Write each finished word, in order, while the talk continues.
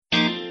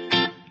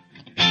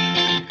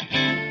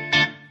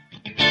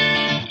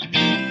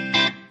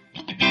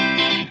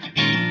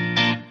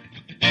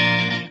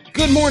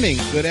Good morning,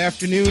 good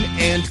afternoon,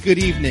 and good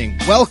evening.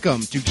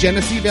 Welcome to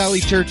Genesee Valley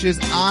Church's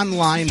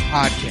online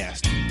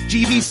podcast.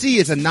 GVC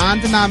is a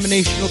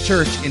non-denominational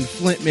church in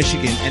Flint,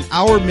 Michigan, and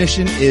our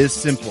mission is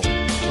simple: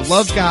 to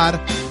love God,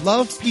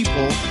 love people,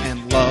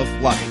 and love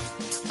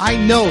life. I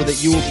know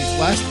that you will be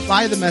blessed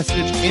by the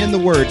message and the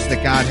words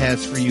that God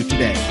has for you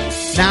today.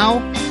 Now,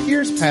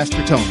 here's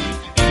Pastor Tony.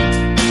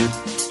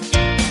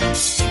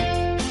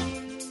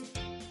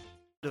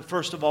 To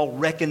first of all,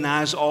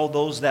 recognize all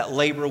those that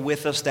labor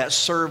with us, that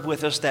serve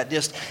with us, that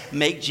just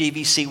make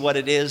GVC what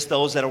it is.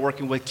 Those that are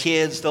working with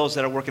kids, those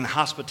that are working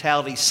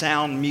hospitality,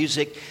 sound,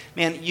 music.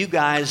 Man, you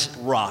guys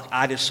rock.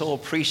 I just so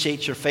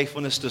appreciate your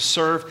faithfulness to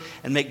serve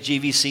and make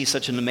GVC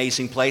such an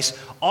amazing place.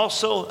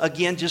 Also,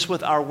 again, just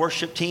with our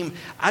worship team,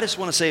 I just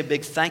want to say a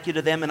big thank you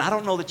to them. And I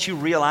don't know that you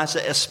realize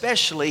it,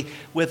 especially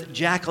with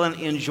Jacqueline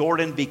and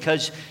Jordan,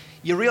 because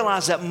you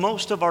realize that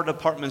most of our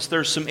departments,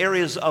 there's some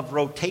areas of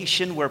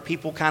rotation where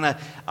people kind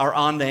of are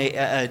on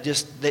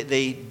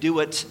they do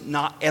it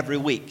not every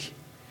week.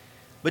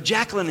 But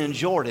Jacqueline and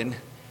Jordan,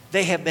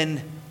 they have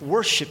been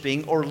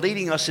worshiping or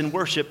leading us in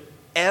worship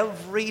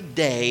every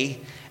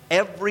day,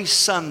 every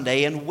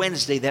Sunday and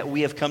Wednesday that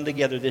we have come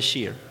together this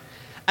year.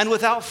 And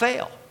without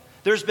fail.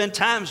 There's been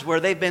times where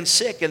they've been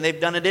sick and they've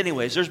done it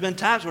anyways. There's been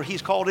times where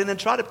he's called in and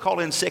tried to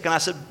call in sick. And I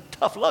said,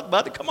 tough luck,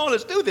 bud. Come on,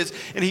 let's do this.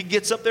 And he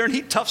gets up there and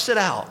he toughs it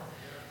out.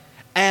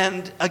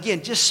 And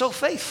again, just so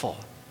faithful.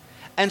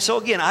 And so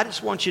again, I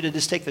just want you to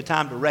just take the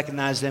time to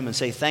recognize them and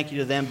say thank you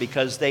to them,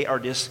 because they are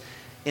just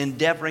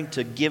endeavoring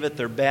to give it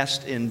their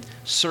best and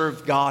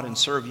serve God and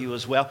serve you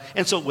as well.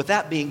 And so with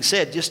that being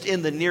said, just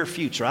in the near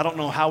future, I don't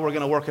know how we're going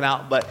to work it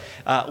out, but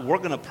we're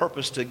going to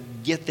purpose to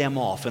get them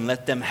off and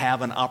let them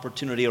have an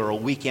opportunity or a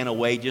weekend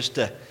away just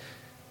to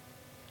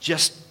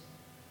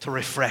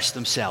refresh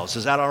themselves.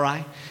 Is that all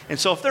right? And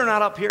so if they're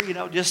not up here,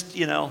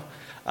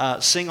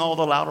 sing all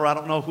the louder. I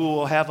don't know who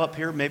we'll have up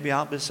here. Maybe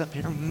I'll be up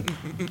here.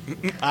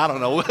 I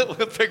don't know.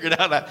 We'll figure it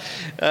out.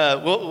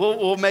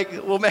 We'll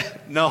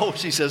make. No,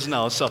 she says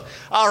no. So,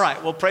 all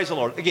right. Well, praise the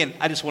Lord. Again,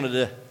 I just wanted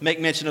to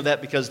make mention of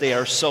that because they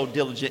are so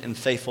diligent and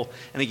faithful.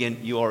 And again,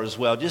 you are as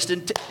well, just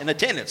in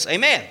attendance.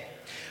 Amen.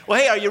 Well,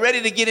 hey, are you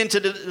ready to get into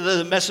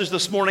the message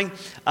this morning?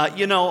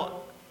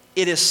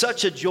 It is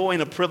such a joy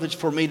and a privilege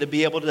for me to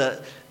be able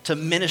to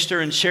minister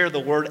and share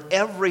the word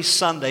every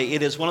Sunday.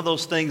 It is one of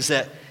those things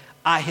that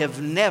I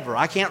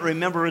can't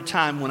remember a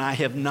time when I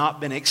have not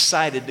been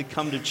excited to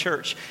come to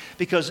church,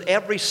 because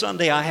every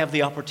Sunday I have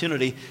the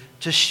opportunity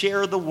to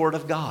share the Word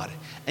of God.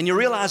 And you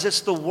realize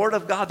it's the Word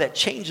of God that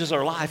changes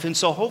our life. And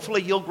so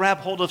hopefully you'll grab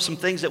hold of some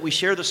things that we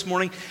share this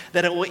morning,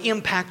 that it will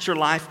impact your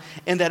life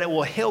and that it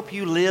will help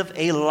you live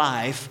a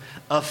life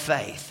of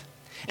faith.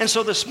 And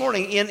so this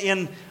morning,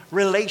 in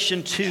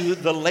relation to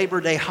the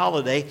Labor Day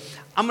holiday,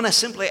 I'm going to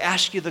simply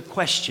ask you the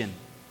question: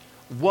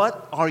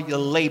 what are you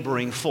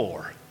laboring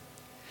for?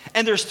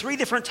 And there's 3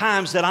 different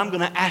times that I'm going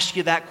to ask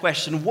you that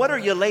question. What are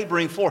you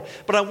laboring for?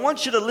 But I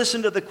want you to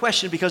listen to the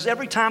question, because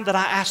every time that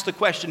I ask the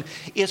question,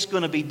 it's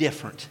going to be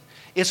different.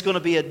 It's going to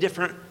be a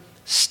different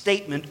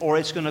statement, or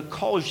it's going to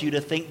cause you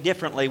to think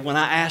differently when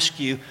I ask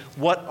you,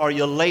 what are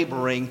you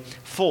laboring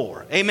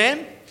for?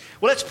 Amen?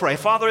 Well, let's pray.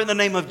 Father, in the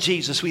name of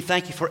Jesus, we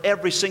thank you for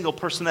every single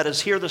person that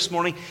is here this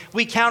morning.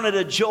 We count it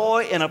a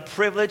joy and a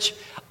privilege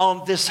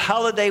on this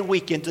holiday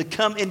weekend to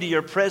come into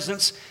your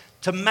presence,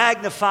 to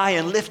magnify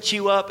and lift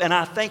you up. And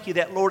I thank you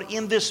that, Lord,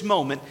 in this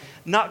moment,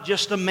 not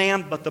just a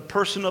man, but the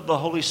person of the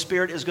Holy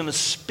Spirit is going to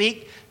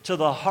speak to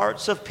the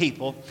hearts of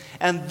people.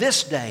 And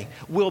this day,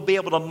 we'll be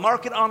able to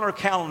mark it on our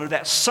calendar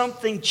that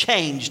something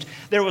changed.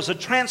 There was a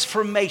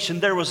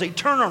transformation. There was a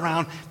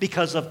turnaround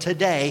because of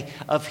today,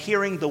 of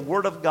hearing the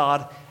Word of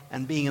God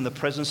and being in the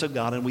presence of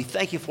God. And we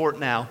thank you for it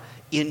now,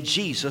 in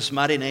Jesus'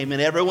 mighty name.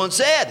 And everyone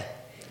said,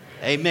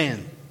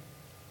 Amen.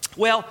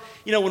 Well,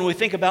 when we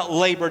think about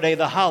Labor Day,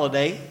 the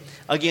holiday,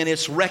 again,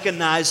 it's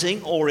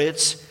recognizing, or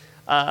it's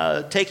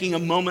taking a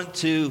moment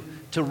to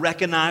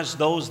recognize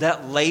those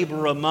that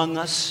labor among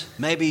us.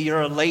 Maybe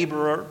you're a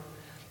laborer.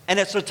 And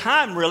it's a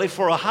time really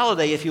for a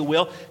holiday, if you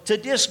will, to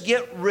just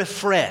get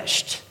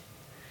refreshed.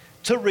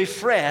 To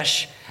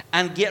refresh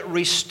and get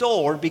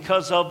restored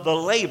because of the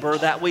labor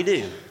that we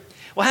do.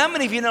 Well, how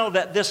many of you know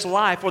that this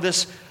life, or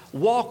this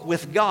walk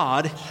with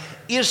God,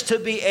 is to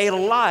be a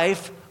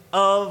life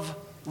of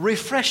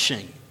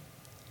refreshing?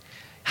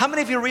 How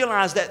many of you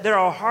realize that there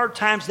are hard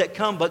times that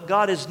come, but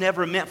God is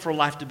never meant for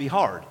life to be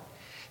hard?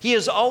 He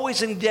has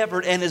always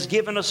endeavored and has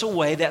given us a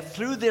way that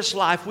through this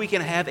life we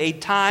can have a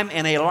time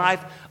and a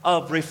life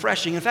of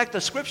refreshing. In fact,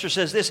 the scripture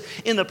says this: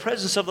 in the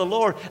presence of the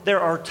Lord, there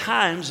are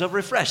times of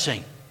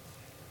refreshing.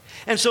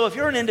 And so if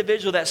you're an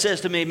individual that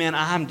says to me, man,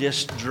 I'm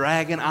just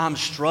dragging, I'm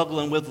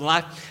struggling with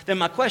life, then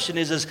my question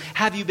is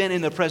have you been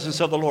in the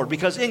presence of the Lord?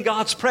 Because in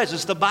God's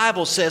presence, the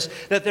Bible says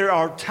that there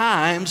are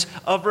times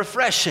of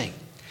refreshing.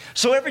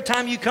 So every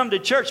time you come to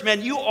church,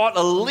 man, you ought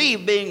to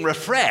leave being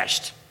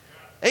refreshed.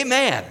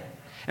 Amen.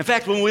 In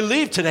fact, when we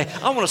leave today,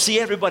 I want to see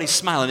everybody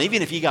smiling.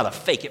 Even if you got to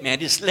fake it, man,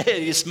 just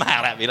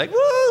smile at me like,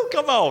 woo,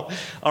 come on.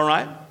 All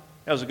right?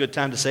 That was a good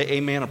time to say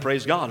amen or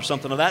praise God or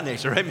something of that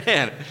nature.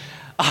 Amen.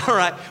 All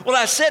right. Well,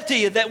 I said to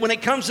you that when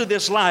it comes to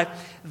this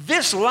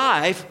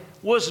life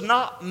was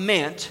not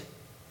meant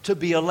to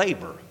be a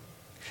labor.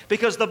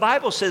 Because the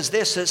Bible says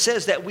this, it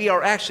says that we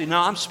are actually,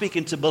 now I'm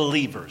speaking to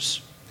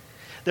believers.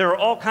 There are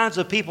all kinds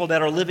of people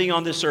that are living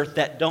on this earth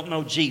that don't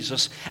know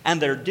Jesus, and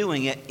they're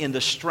doing it in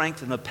the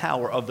strength and the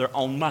power of their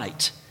own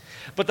might.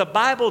 But the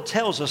Bible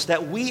tells us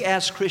that we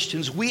as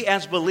Christians, we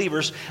as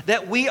believers,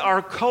 that we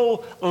are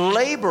co-laborers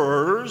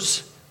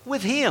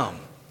with Him.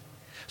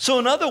 So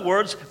in other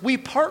words, we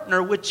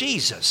partner with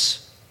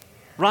Jesus,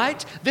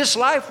 right? This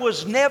life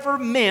was never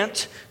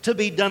meant to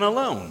be done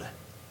alone.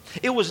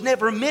 It was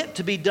never meant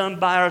to be done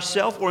by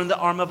ourselves or in the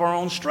arm of our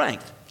own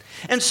strength.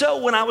 And so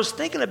when I was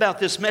thinking about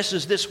this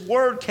message, this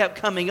word kept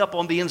coming up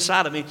on the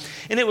inside of me,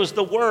 and it was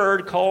the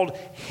word called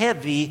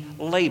heavy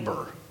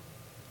labor.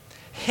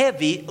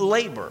 Heavy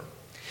labor.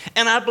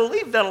 And I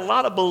believe that a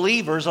lot of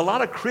believers, a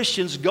lot of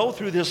Christians go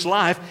through this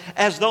life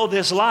as though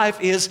this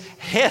life is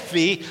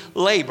heavy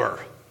labor.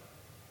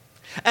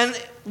 And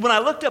when I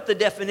looked up the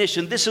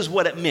definition, this is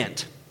what it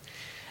meant.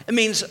 It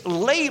means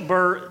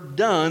labor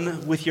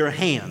done with your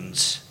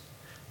hands,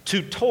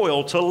 to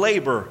toil, to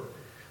labor,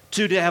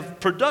 to have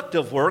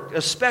productive work,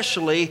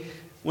 especially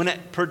when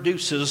it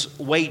produces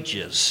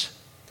wages.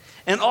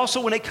 And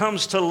also when it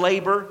comes to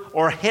labor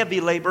or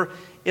heavy labor,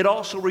 it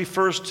also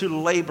refers to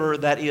labor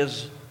that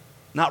is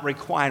not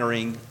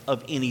requiring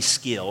of any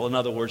skill. In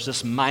other words,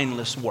 this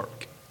mindless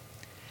work.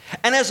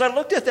 And as I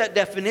looked at that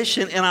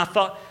definition and I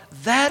thought,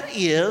 that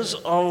is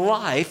a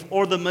life,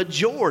 or the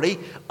majority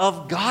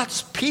of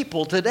God's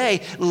people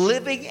today,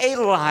 living a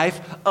life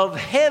of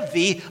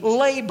heavy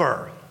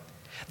labor.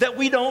 That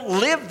we don't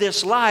live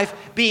this life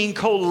being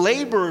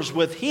co-laborers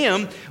with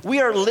Him. We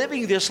are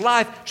living this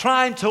life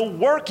trying to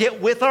work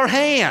it with our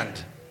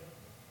hand.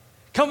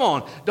 Come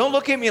on, don't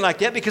look at me like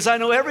that, because I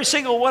know every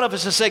single one of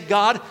us has said,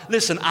 God,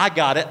 listen, I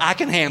got it. I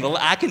can handle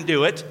it. I can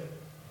do it.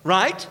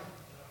 Right?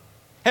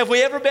 Have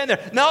we ever been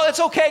there? No, it's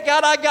okay,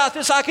 God, I got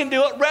this. I can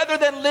do it. Rather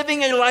than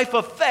living a life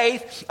of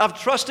faith, of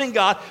trusting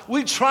God,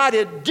 we try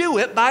to do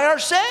it by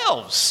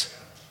ourselves.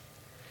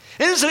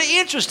 Isn't it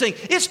interesting?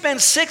 It's been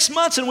 6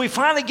 months and we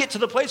finally get to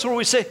the place where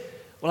we say,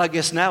 well, I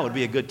guess now would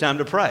be a good time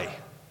to pray.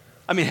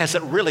 I mean, has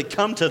it really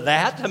come to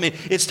that? I mean,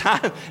 it's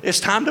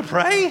time to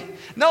pray?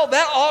 No,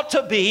 that ought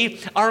to be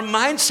our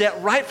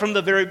mindset right from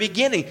the very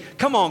beginning.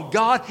 Come on,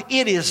 God,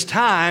 it is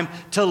time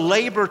to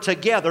labor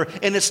together.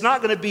 And it's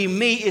not going to be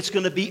me, it's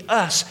going to be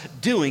us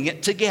doing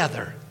it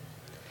together.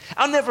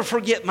 I'll never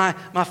forget my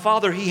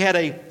father. He had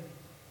a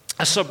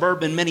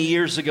Suburban many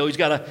years ago.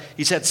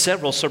 He's had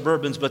several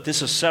Suburbans, but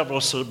this is several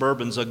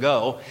Suburbans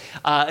ago.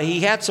 He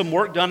had some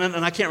work done,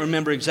 and I can't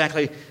remember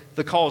exactly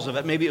the cause of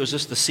it. Maybe it was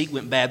just the seat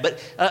went bad. But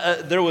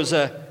there was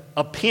a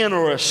pin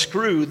or a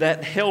screw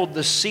that held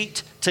the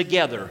seat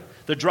together,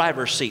 the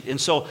driver's seat. And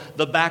so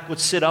the back would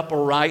sit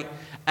upright,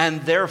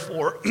 and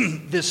therefore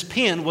this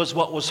pin was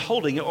what was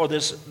holding it, or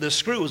this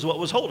screw was what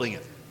was holding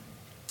it.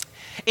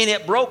 And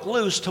it broke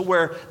loose to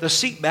where the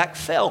seat back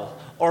fell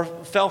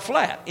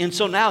flat. And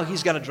so now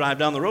he's got to drive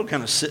down the road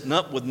kind of sitting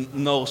up with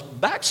no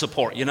back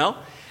support, you know.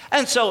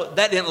 And so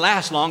that didn't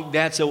last long.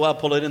 Dad said, well, I'll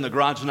pull it in the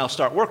garage and I'll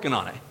start working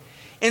on it.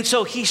 And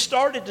so he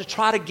started to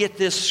try to get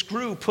this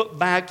screw put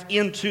back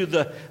into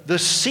the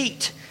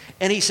seat.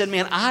 And he said,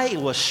 man, I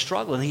was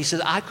struggling. He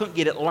said, I couldn't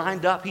get it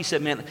lined up. He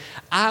said, man,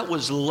 I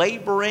was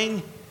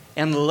laboring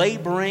and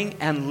laboring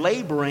and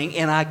laboring,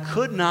 and I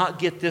could not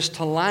get this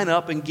to line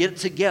up and get it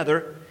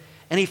together.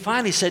 And he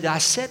finally said, I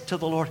said to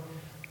the Lord,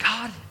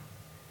 God,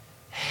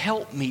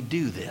 help me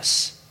do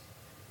this.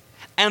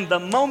 And the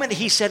moment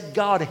he said,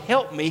 God,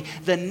 help me,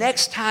 the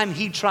next time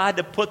he tried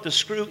to put the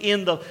screw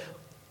in the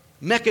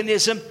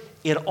mechanism,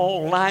 it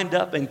all lined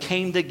up and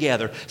came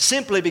together.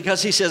 Simply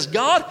because he says,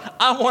 God,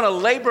 I want to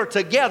labor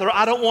together.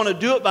 I don't want to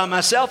do it by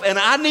myself, and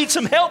I need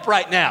some help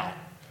right now.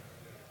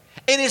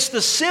 And it's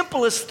the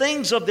simplest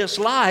things of this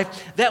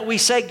life that we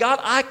say, God,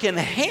 I can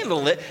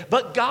handle it,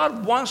 but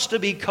God wants to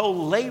be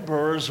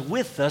co-laborers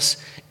with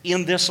us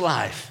in this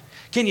life.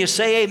 Can you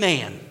say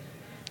amen?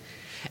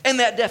 And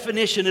that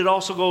definition, it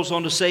also goes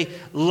on to say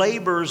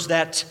labors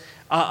that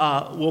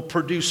will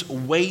produce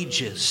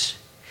wages.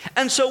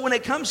 And so when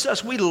it comes to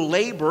us, we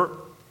labor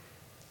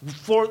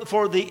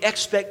for the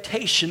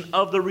expectation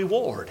of the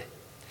reward.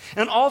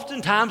 And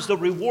oftentimes the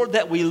reward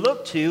that we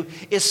look to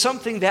is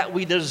something that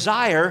we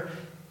desire,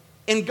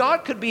 and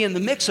God could be in the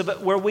mix of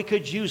it where we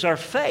could use our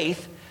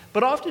faith.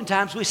 But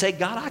oftentimes we say,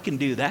 God, I can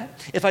do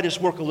that if I just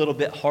work a little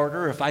bit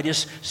harder, if I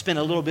just spend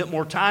a little bit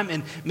more time,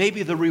 and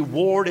maybe the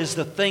reward is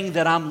the thing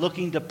that I'm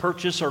looking to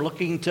purchase or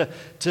looking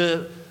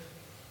to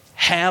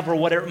have or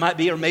whatever it might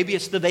be, or maybe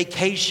it's the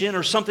vacation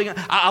or something.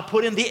 I'll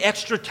put in the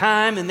extra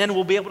time and then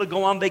we'll be able to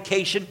go on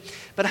vacation.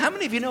 But how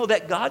many of you know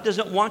that God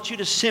doesn't want you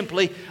to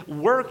simply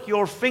work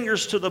your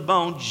fingers to the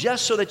bone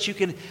just so that you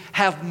can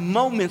have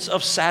moments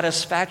of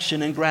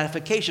satisfaction and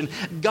gratification?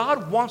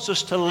 God wants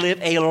us to live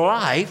a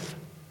life.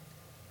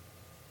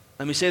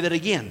 Let me say that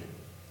again.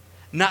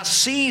 not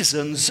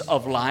seasons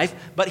of life,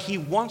 but He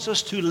wants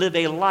us to live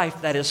a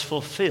life that is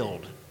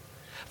fulfilled.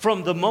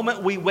 From the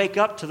moment we wake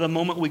up to the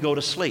moment we go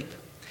to sleep.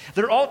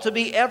 There ought to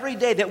be every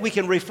day that we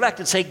can reflect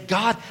and say,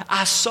 God,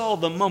 I saw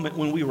the moment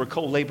when we were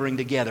co-laboring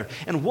together,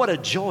 and what a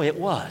joy it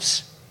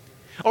was.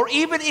 Or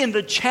even in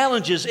the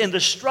challenges and the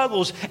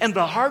struggles and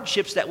the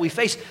hardships that we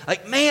face,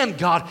 like, man,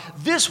 God,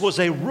 this was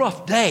a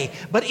rough day.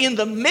 But in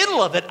the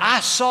middle of it, I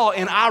saw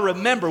and I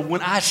remember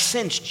when I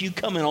sensed you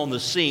coming on the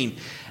scene,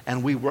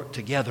 and we worked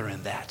together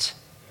in that.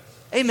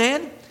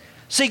 Amen?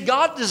 See,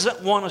 God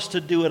doesn't want us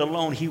to do it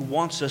alone. He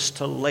wants us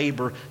to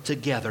labor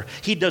together.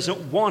 He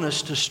doesn't want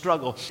us to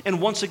struggle.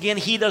 And once again,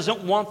 He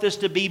doesn't want this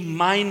to be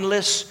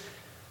mindless,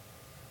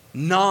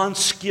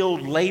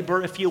 non-skilled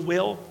labor, if you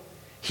will.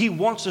 He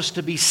wants us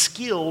to be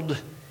skilled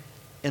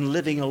in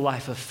living a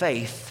life of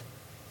faith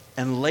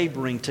and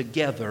laboring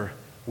together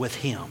with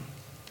Him.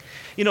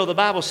 You know, the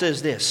Bible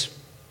says this.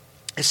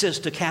 It says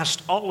to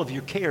cast all of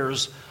your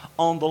cares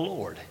on the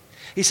Lord.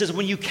 He says,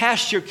 when you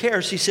cast your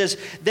cares, He says,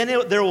 then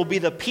there will be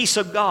the peace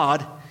of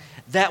God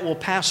that will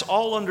pass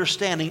all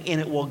understanding, and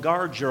it will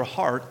guard your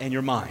heart and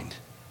your mind.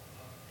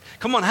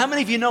 Come on, how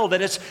many of you know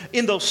that it's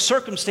in those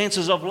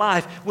circumstances of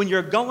life when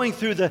you're going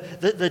through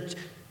the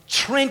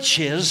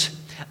trenches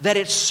that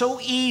it's so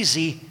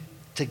easy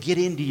to get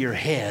into your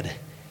head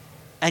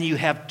and you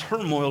have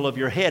turmoil of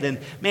your head. And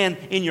man,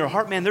 in your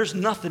heart, man, there's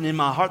nothing in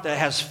my heart that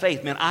has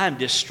faith. Man, I am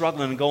just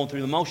struggling and going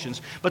through the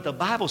motions. But the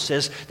Bible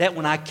says that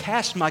when I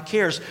cast my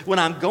cares, when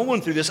I'm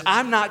going through this,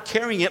 I'm not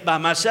carrying it by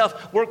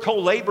myself. We're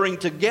co-laboring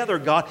together,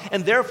 God.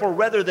 And therefore,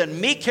 rather than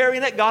me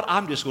carrying it, God,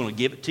 I'm just going to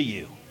give it to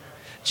you.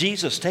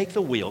 Jesus, take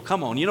the wheel.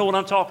 Come on, you know what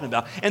I'm talking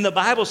about. And the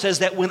Bible says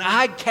that when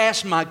I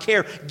cast my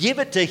care, give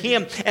it to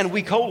Him, and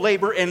we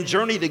co-labor and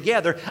journey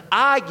together,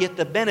 I get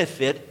the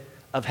benefit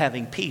of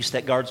having peace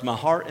that guards my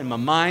heart and my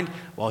mind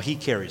while He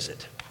carries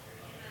it.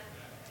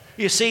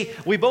 You see,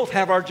 we both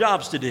have our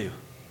jobs to do.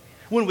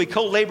 When we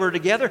co-labor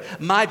together,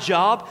 my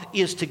job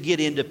is to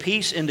get into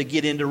peace and to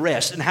get into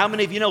rest. And how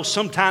many of you know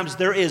sometimes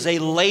there is a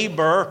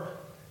labor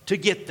to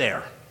get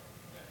there?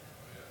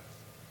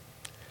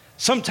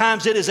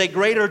 Sometimes it is a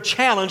greater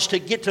challenge to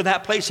get to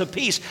that place of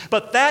peace.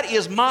 But that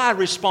is my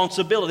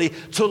responsibility,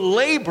 to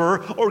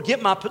labor or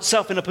get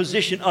myself in a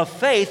position of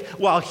faith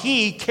while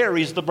He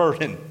carries the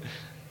burden.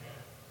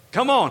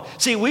 Come on.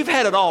 See, we've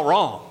had it all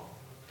wrong.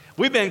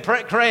 We've been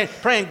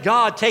praying,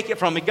 God, take it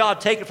from me.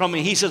 God, take it from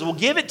me. He says, well,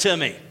 give it to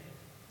me.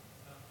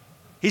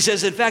 He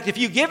says, in fact, if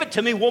you give it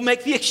to me, we'll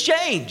make the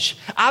exchange.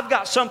 I've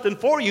got something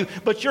for you,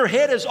 but your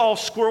head is all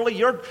squirrely.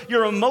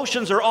 Your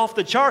emotions are off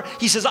the chart.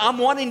 He says, I'm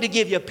wanting to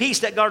give you peace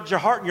that guards your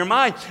heart and your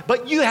mind,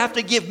 but you have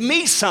to give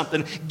me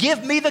something.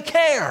 Give me the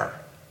care.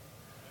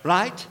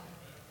 Right?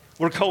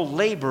 We're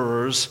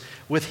co-laborers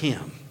with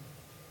Him.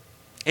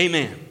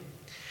 Amen.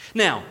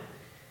 Now,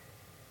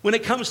 when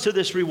it comes to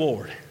this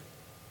reward,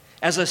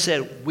 as I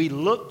said, we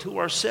look to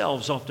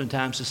ourselves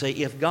oftentimes to say,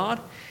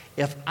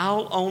 if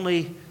I'll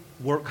only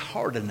work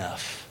hard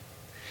enough,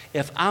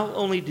 if I'll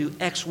only do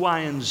X, Y,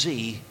 and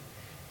Z,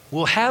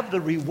 we'll have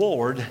the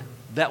reward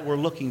that we're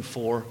looking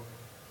for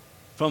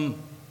from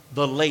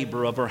the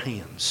labor of our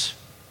hands.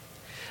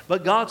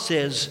 But God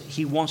says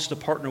He wants to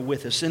partner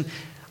with us. And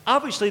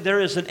obviously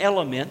there is an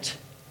element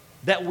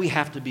that we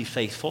have to be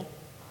faithful.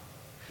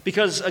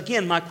 Because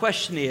again, my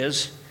question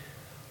is,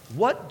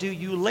 what do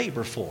you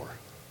labor for?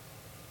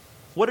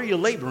 What are you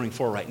laboring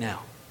for right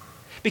now?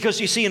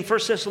 Because you see, in 1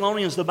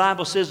 Thessalonians, the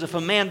Bible says if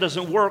a man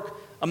doesn't work,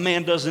 a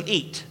man doesn't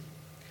eat.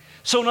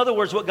 So in other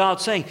words, what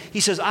God's saying, He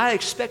says, I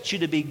expect you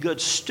to be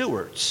good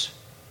stewards.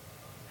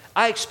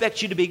 I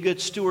expect you to be good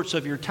stewards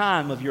of your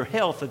time, of your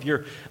health, of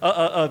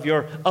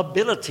your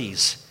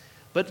abilities.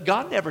 But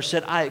God never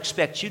said, I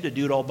expect you to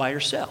do it all by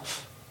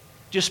yourself.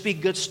 Just be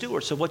good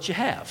stewards of what you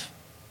have.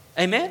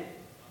 Amen?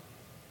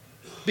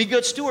 Be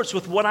good stewards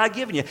with what I've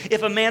given you.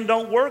 If a man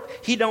don't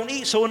work, he don't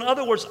eat. So in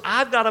other words,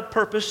 I've got a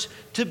purpose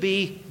to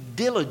be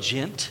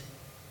diligent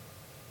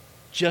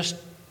just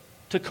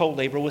to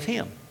co-labor with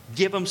Him.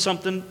 Give Him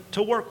something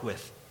to work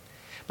with.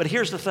 But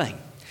here's the thing.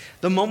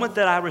 The moment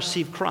that I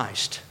received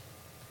Christ,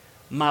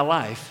 my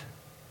life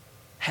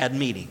had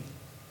meaning.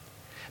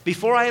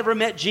 Before I ever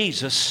met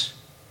Jesus,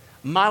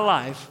 my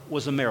life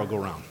was a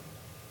merry-go-round.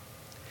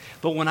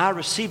 But when I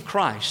received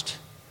Christ,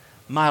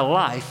 my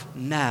life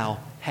now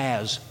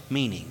has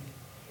meaning.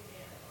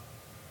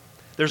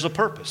 There's a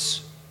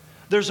purpose.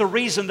 There's a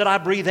reason that I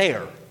breathe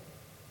air.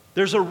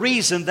 There's a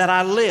reason that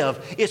I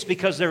live. It's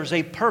because there's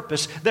a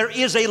purpose. There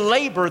is a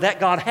labor that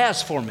God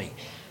has for me.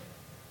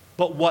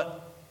 But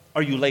what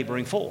are you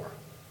laboring for?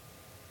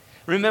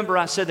 Remember,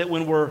 I said that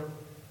when we're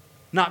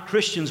not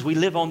Christians, we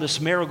live on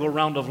this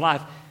merry-go-round of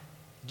life.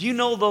 Do you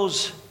know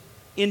those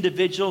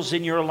individuals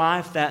in your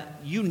life that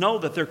you know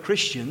that they're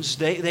Christians?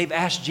 They've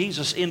asked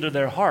Jesus into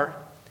their heart,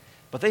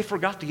 but they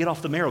forgot to get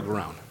off the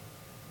merry-go-round.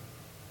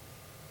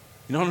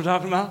 You know what I'm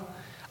talking about?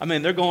 I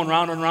mean, they're going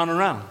round and round and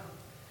round.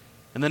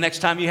 And the next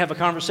time you have a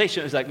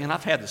conversation, it's like, man,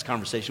 I've had this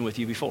conversation with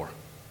you before.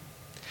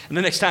 And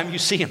the next time you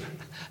see him,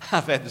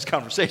 I've had this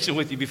conversation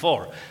with you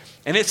before.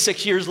 And it's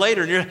 6 years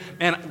later,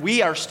 and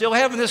we are still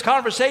having this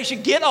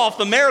conversation. Get off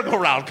the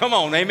merry-go-round. Come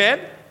on,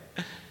 amen?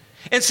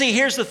 And see,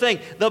 here's the thing.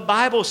 The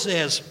Bible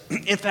says,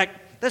 in fact,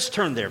 let's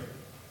turn there.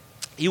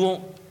 You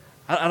won't,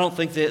 I don't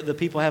think the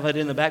people have it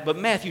in the back, but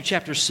Matthew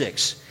chapter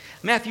 6.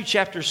 Matthew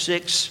chapter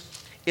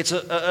 6, it's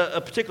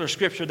a particular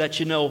scripture that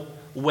you know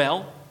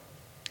well.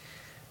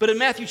 But in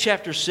Matthew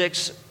chapter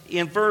 6,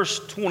 in verse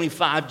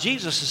 25,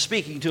 Jesus is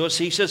speaking to us.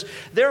 He says,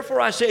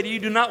 "Therefore I say to you,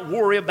 do not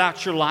worry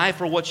about your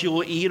life or what you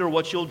will eat or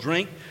what you'll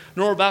drink,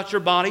 nor about your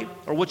body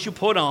or what you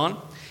put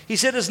on." He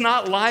said, "Is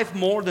not life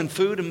more than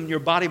food and your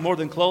body more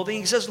than clothing?"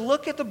 He says,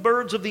 "Look at the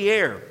birds of the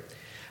air,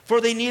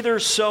 for they neither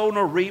sow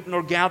nor reap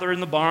nor gather in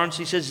the barns."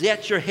 He says,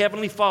 "Yet your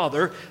heavenly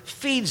Father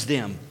feeds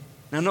them."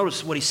 Now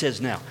notice what he says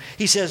now.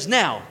 He says,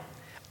 "Now,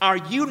 are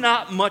you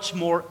not much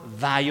more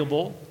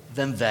valuable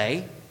than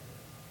they?"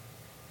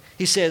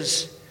 He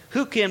says,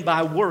 "Who can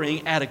by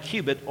worrying add a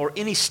cubit or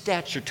any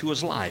stature to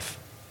his life?"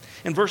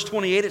 In verse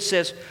 28 it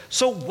says,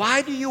 "So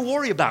why do you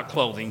worry about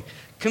clothing?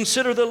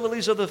 Consider the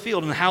lilies of the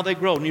field and how they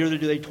grow. Neither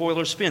do they toil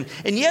or spin.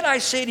 And yet I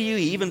say to you,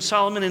 even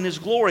Solomon in his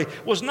glory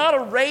was not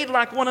arrayed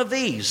like one of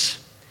these.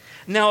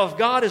 Now if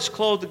God has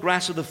clothed the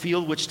grass of the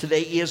field, which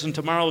today is and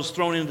tomorrow is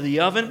thrown into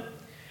the oven,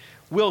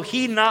 will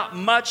he not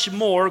much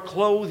more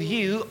clothe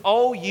you,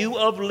 O you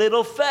of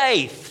little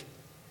faith?"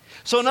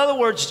 So in other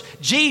words,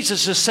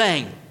 Jesus is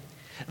saying,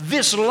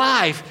 this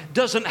life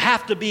doesn't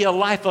have to be a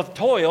life of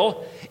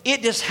toil.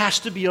 It just has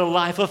to be a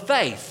life of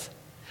faith.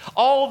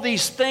 All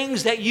these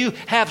things that you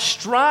have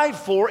strived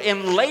for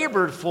and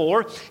labored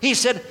for, he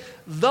said,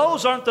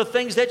 those aren't the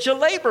things that you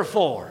labor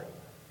for.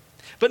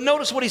 But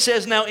notice what he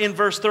says now in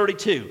verse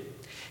 32.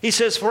 He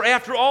says, "For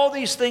after all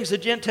these things the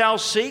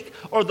Gentiles seek,"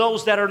 or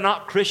those that are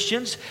not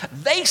Christians,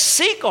 they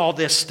seek all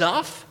this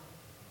stuff.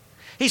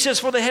 He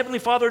says, "For the Heavenly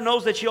Father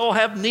knows that you all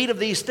have need of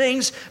these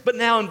things." But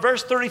now in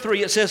verse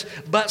 33 it says,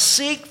 "But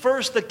seek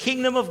first the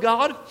kingdom of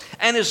God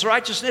and his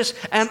righteousness,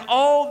 and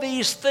all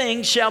these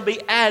things shall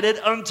be added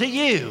unto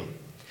you."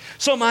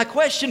 So my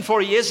question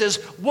for you is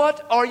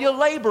what are you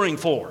laboring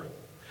for?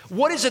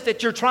 What is it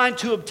that you're trying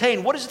to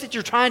obtain? What is it that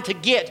you're trying to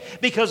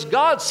get? Because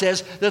God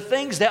says the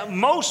things that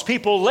most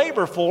people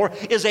labor for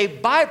is a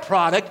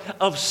byproduct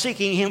of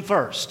seeking him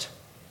first.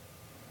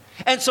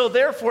 And so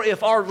therefore,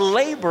 if our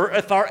labor,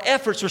 if our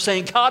efforts are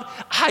saying, "God,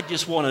 I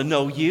just want to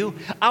know you.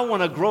 I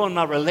want to grow in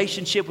my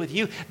relationship with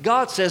you,"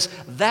 God says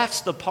that's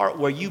the part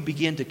where you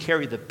begin to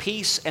carry the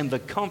peace and the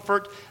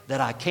comfort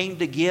that I came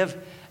to give,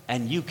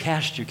 and you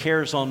cast your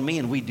cares on me,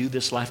 and we do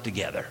this life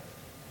together.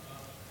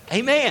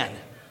 Amen.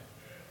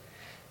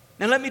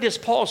 Now let me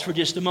just pause for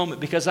just a moment,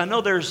 because I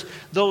know there's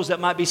those that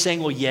might be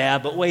saying, "Well, yeah,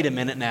 but wait a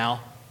minute now.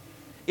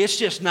 It's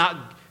just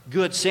not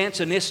good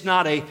sense, and it's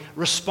not a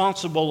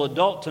responsible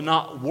adult to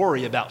not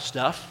worry about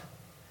stuff."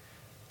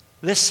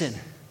 Listen,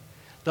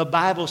 the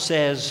Bible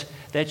says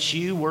that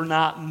you were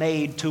not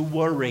made to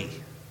worry.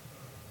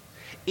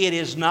 It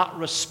is not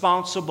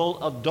responsible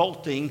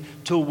adulting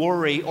to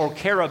worry or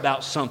care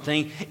about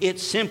something.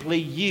 It's simply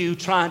you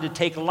trying to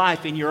take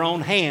life in your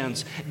own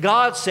hands.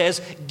 God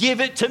says, "Give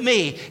it to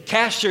me.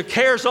 Cast your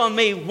cares on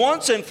me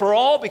once and for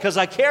all, because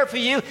I care for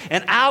you,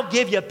 and I'll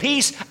give you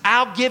peace.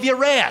 I'll give you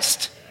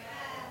rest."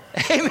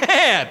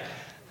 Amen.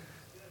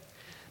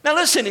 Now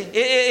listen,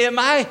 am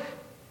I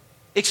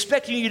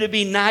expecting you to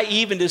be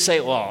naive and to say,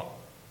 "Well,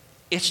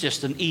 it's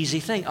just an easy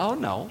thing"? Oh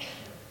no.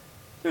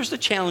 There's the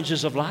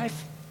challenges of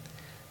life.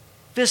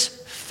 This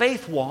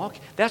faith walk,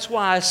 that's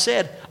why I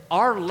said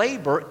our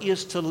labor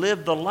is to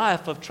live the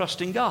life of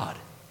trusting God.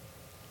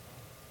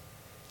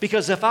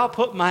 Because if I'll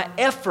put my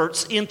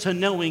efforts into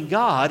knowing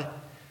God,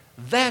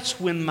 that's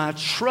when my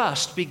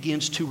trust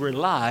begins to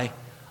rely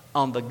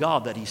on the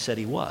God that he said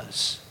he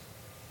was.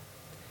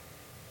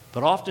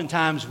 But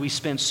oftentimes we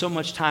spend so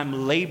much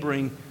time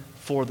laboring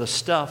for the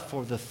stuff,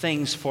 for the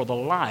things, for the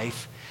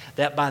life,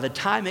 that by the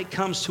time it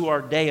comes to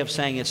our day of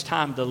saying it's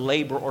time to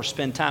labor or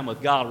spend time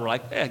with God, we're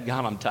like,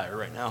 "God, I'm tired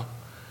right now.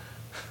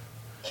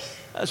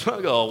 I just want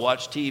to go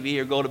watch TV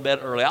or go to bed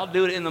early. I'll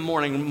do it in the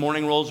morning.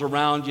 Morning rolls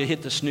around, you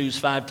hit the snooze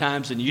 5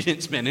 times, and you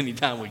didn't spend any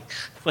time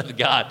with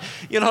God."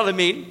 You know what I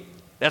mean?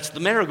 That's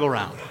the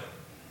merry-go-round.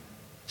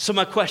 So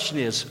my question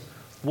is,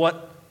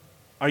 what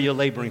are you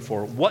laboring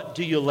for? What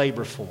do you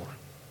labor for?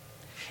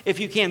 If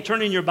you can,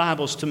 turn in your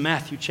Bibles to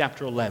Matthew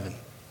chapter 11.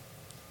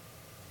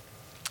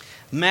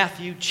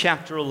 Matthew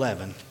chapter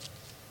 11.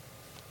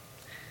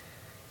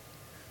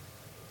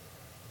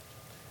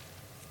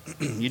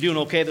 You doing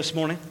okay this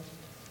morning?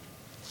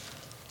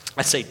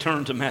 I say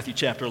turn to Matthew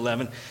chapter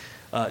 11.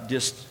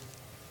 Just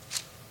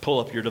pull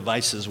up your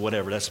devices,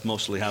 whatever. That's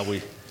mostly how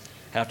we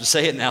have to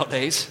say it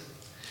nowadays.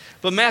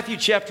 But Matthew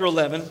chapter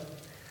 11,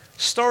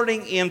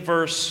 starting in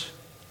verse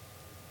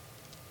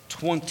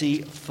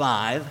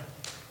 25.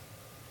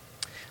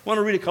 I want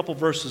to read a couple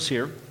verses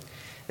here.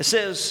 It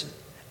says,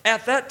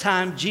 "At that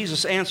time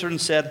Jesus answered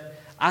and said,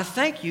 I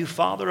thank you,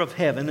 Father of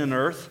heaven and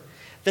earth,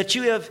 that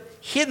you have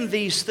hidden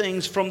these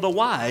things from the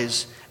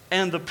wise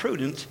and the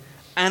prudent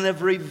and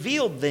have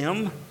revealed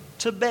them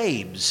to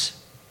babes."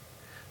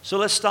 So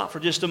let's stop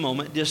for just a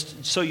moment,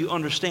 just so you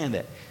understand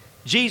that.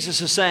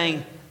 Jesus is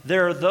saying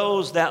there are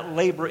those that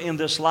labor in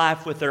this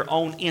life with their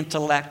own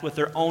intellect, with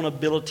their own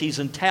abilities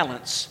and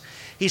talents.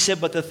 He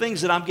said, but the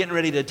things that I'm getting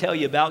ready to tell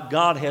you about,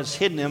 God has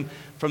hidden them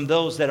from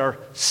those that are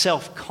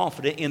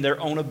self-confident in their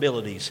own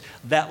abilities,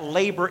 that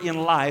labor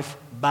in life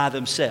by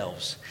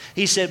themselves.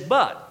 He said,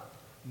 but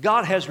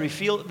God has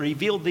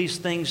revealed these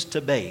things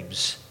to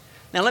babes.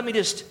 Now let me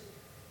just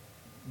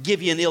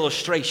give you an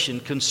illustration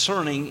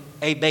concerning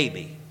a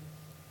baby.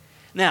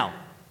 Now,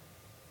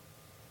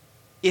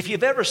 if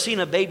you've ever seen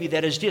a baby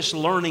that is just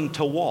learning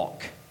to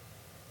walk,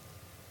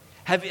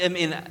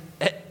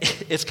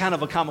 it's kind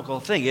of a comical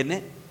thing, isn't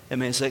it? I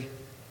mean, it's like,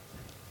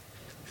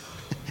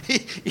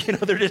 you know,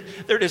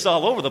 they're just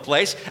all over the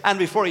place, and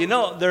before you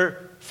know it, they're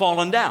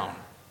falling down.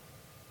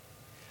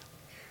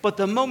 But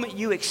the moment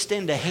you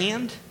extend a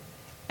hand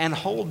and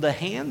hold the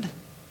hand,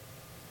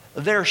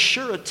 their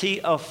surety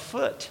of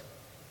foot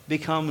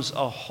becomes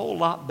a whole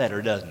lot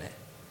better, doesn't it?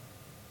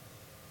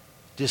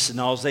 Just and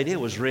all they did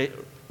was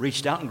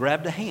reached out and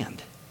grabbed a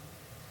hand.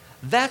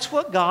 That's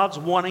what God's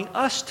wanting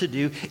us to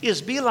do,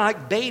 is be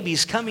like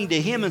babies coming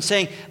to Him and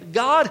saying,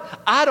 God,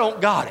 I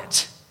don't got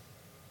it.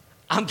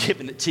 I'm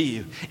giving it to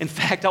you. In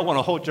fact, I want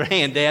to hold your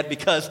hand, Dad,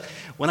 because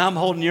when I'm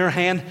holding your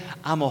hand,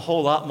 I'm a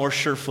whole lot more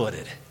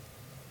sure-footed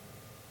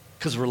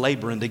because we're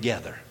laboring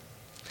together.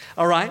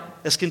 All right,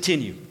 let's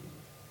continue.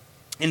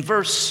 In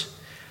verse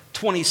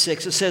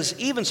 26, it says,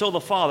 even so the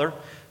Father,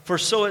 for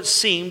so it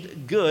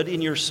seemed good in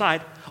your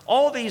sight,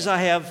 all things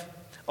have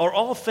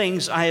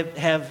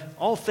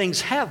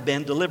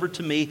been delivered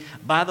to me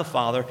by the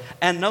Father,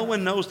 and no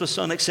one knows the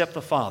Son except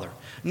the Father.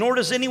 Nor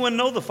does anyone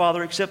know the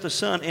Father except the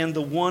Son and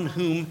the one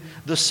whom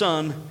the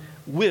Son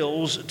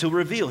wills to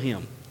reveal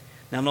him.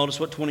 Now notice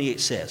what 28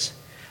 says.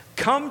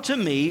 Come to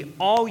me,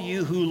 all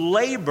you who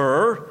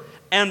labor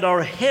and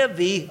are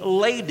heavy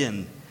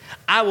laden.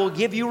 I will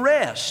give you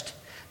rest.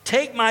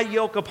 Take my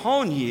yoke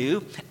upon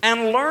you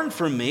and learn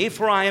from me,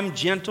 for I am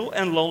gentle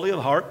and lowly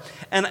of heart,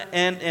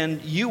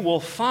 and you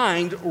will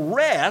find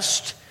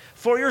rest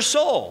for your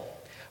soul.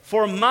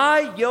 For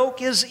my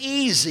yoke is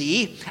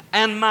easy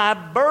and my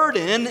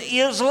burden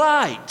is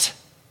light.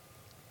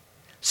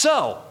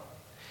 So,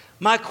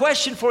 my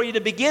question for you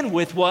to begin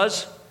with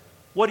was,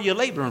 what are you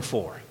laboring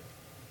for?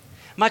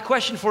 My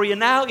question for you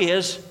now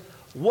is,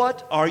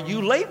 what are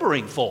you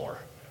laboring for?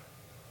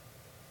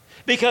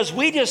 Because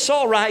we just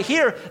saw right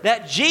here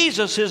that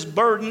Jesus'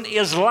 burden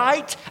is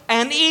light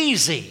and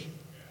easy.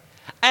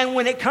 And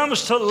when it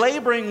comes to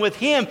laboring with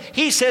Him,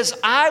 He says,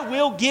 I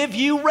will give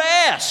you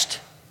rest.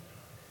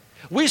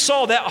 We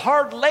saw that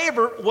hard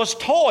labor was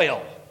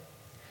toil.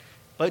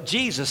 But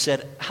Jesus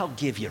said, I'll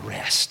give you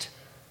rest.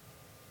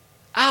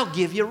 I'll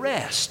give you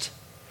rest.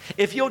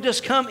 If you'll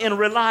just come and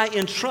rely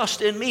and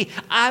trust in me,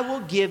 I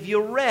will give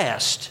you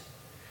rest.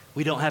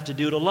 We don't have to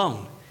do it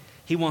alone.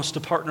 He wants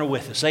to partner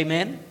with us.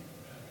 Amen?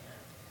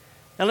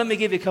 Now let me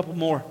give you a couple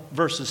more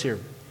verses here.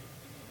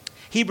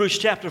 Hebrews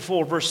chapter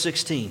 4, verse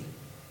 16.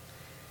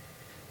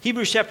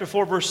 Hebrews chapter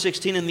 4, verse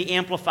 16 in the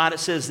Amplified, it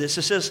says this.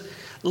 It says,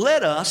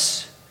 let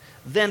us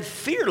then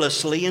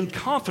fearlessly and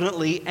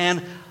confidently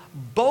and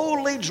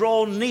boldly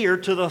draw near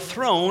to the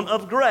throne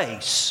of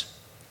grace.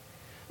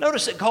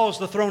 Notice it calls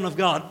the throne of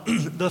God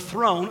the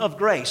throne of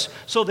grace.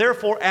 So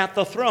therefore at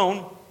the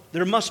throne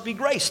there must be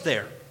grace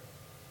there.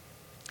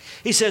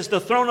 He says, the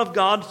throne of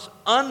God's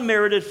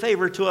unmerited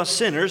favor to us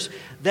sinners,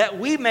 that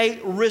we may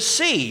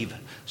receive.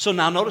 So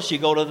now notice you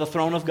go to the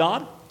throne of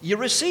God, you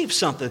receive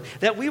something,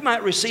 that we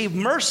might receive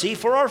mercy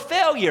for our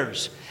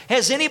failures.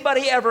 Has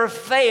anybody ever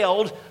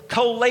failed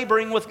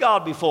co-laboring with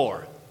God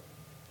before?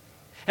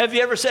 Have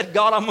you ever said,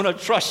 God, I'm going to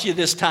trust you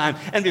this time,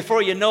 and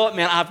before you know it,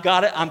 man, I've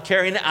got it, I'm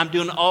carrying it, I'm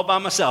doing it all by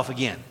myself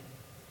again?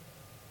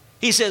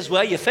 He says,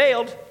 well, you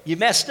failed, you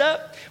messed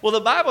up. Well, the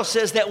Bible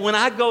says that when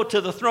I go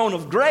to the throne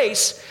of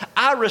grace,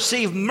 I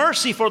receive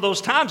mercy for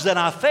those times that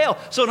I fail.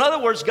 So in other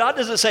words, God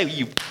doesn't say,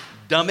 you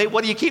dummy,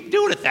 what do you keep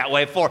doing it that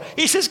way for?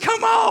 He says,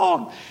 come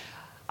on,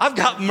 I've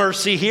got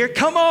mercy here.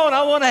 Come on,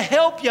 I want to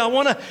help you. I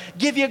want to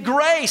give you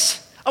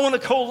grace. I want to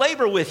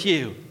co-labor with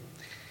you.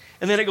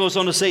 And then it goes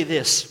on to say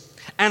this,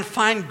 and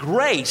find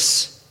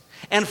grace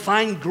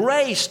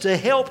to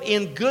help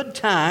in good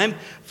time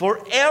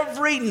for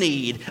every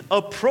need,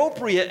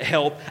 appropriate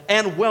help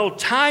and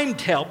well-timed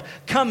help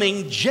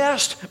coming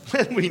just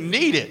when we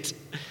need it.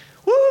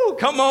 Woo,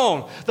 come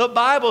on. The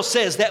Bible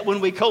says that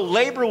when we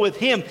co-labor with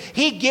Him,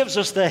 He gives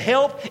us the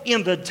help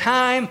in the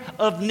time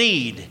of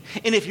need.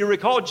 And if you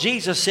recall,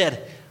 Jesus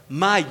said,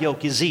 my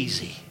yoke is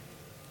easy.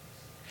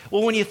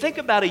 Well, when you think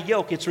about a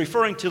yoke, it's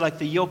referring to like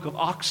the yoke of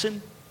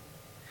oxen.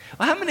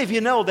 Well, how many of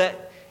you know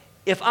that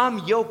if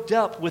I'm yoked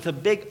up with a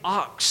big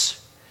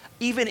ox,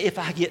 even if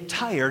I get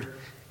tired,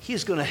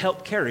 he's going to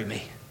help carry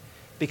me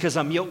because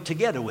I'm yoked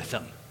together with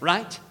him,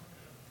 right?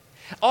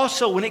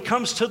 Also, when it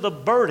comes to the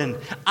burden,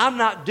 I'm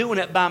not doing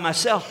it by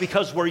myself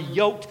because we're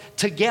yoked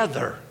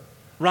together,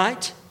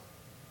 right?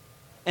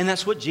 And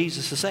that's what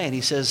Jesus is saying. He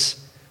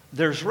says,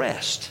 there's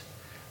rest,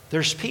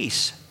 there's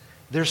peace,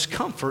 there's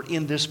comfort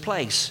in this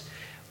place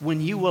when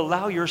you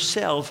allow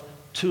yourself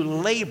to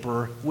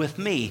labor with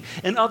me.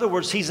 In other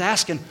words, he's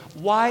asking,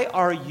 why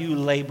are you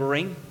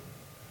laboring?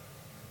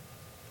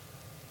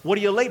 What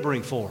are you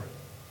laboring for?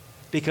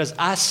 Because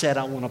I said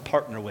I want to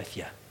partner with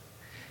you.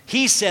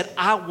 He said,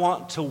 I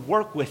want to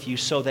work with you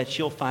so that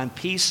you'll find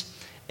peace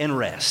and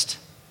rest.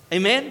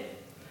 Amen?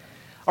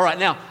 All right,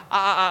 now,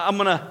 I'm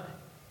going to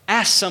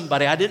ask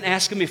somebody. I didn't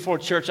ask him before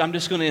church. I'm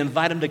just going to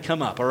invite him to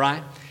come up, all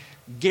right?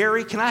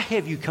 Gary, can I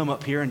have you come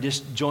up here and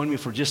just join me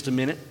for just a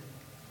minute?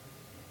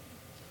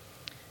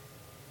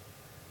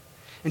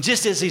 And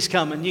just as he's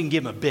coming, you can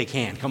give him a big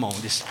hand. Come on,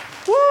 just,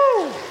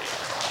 woo!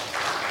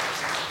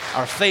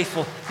 Our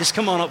faithful, just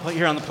come on up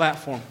here on the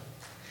platform.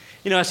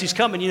 You know, as he's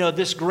coming, you know,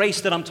 this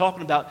grace that I'm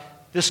talking about,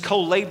 this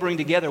co-laboring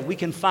together, we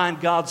can find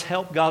God's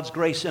help, God's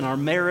grace in our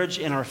marriage,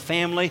 in our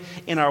family,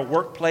 in our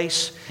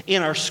workplace,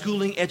 in our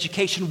schooling,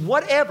 education,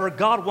 whatever.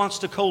 God wants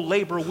to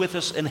co-labor with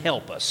us and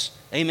help us.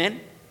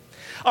 Amen?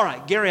 All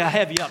right, Gary, I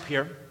have you up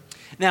here.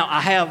 Now,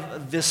 I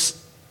have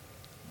this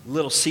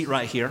little seat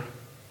right here.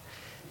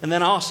 And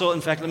then also,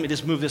 in fact, let me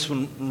just move this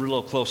one a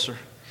little closer.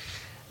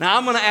 Now,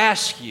 I'm going to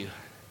ask you,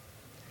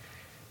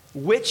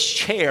 which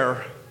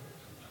chair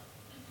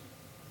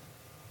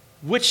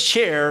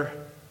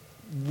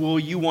will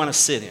you want to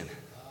sit in?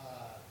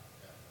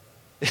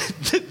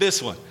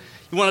 This one.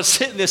 You want to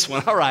sit in this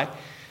one. All right.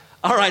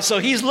 All right, so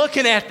he's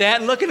looking at that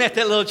and looking at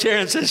that little chair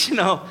and says, you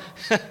know,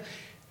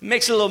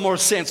 makes a little more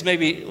sense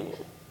maybe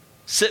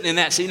sitting in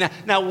that seat.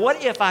 Now,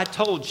 what if I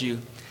told you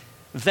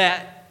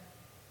that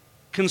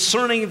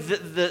concerning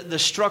the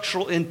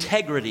structural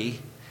integrity,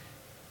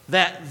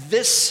 that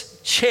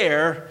this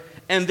chair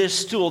and this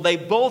stool, they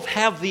both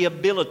have the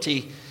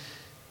ability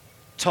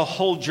to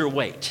hold your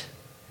weight?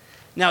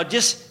 Now,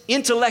 just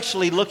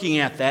intellectually looking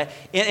at that,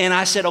 and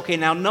I said, okay,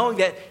 now knowing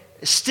that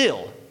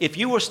still, if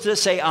you were to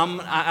say,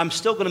 I'm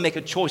still going to make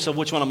a choice of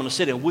which one I'm going to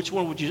sit in, which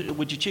one would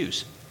you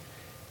choose?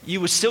 You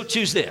would still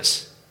choose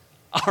this.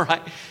 All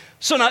right.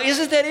 So now,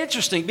 isn't that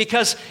interesting?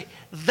 Because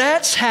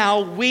that's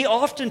how we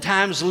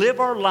oftentimes live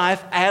our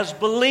life as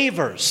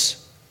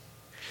believers.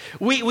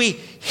 We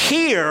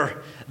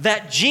hear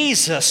that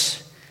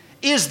Jesus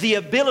is the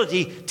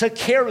ability to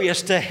carry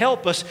us, to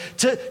help us,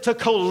 to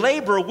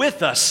co-labor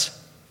with us.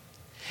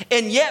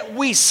 And yet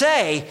we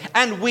say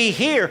and we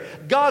hear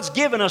God's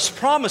given us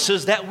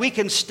promises that we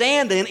can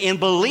stand in and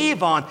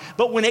believe on.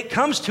 But when it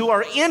comes to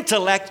our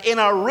intellect and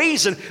our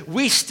reason,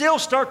 we still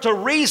start to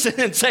reason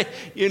and say,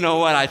 you know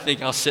what, I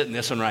think I'll sit in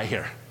this one right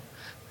here.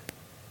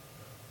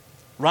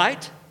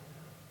 Right?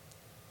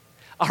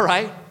 All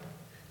right.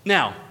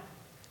 Now,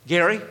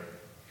 Gary,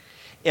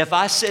 if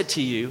I said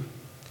to you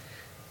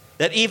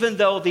that even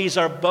though these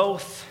are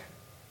both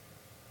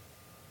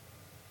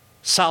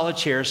solid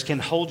chairs, can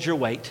hold your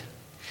weight,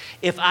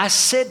 if I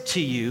said to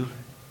you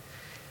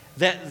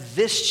that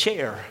this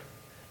chair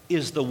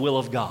is the will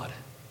of God,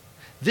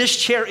 this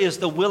chair is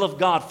the will of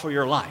God for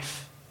your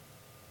life,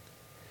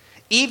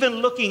 even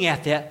looking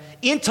at that,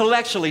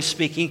 intellectually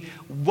speaking,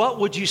 what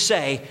would you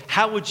say?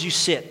 How would you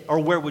sit? Or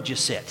where would you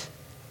sit?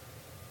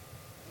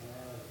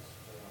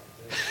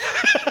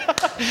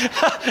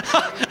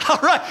 All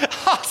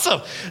right,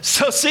 awesome.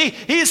 So see,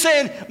 he's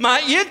saying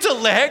my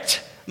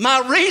intellect, my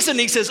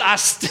reasoning says I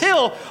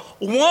still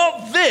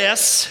want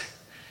this.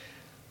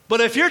 But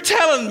if you're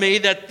telling me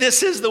that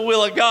this is the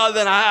will of God,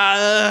 then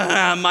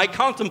I might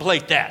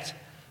contemplate that,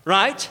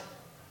 right?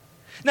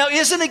 Now,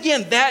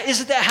 isn't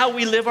that how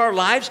we live our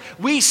lives?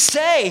 We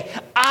say,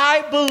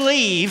 I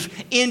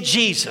believe in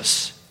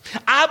Jesus.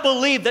 I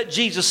believe that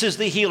Jesus is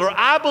the healer.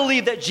 I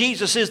believe that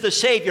Jesus is the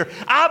Savior.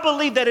 I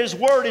believe that His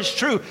Word is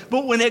true.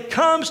 But when it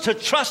comes to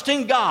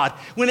trusting God,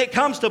 when it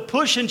comes to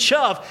push and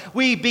shove,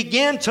 we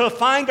begin to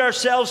find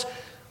ourselves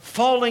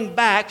falling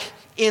back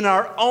in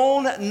our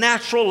own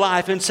natural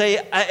life and say,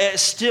 it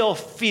still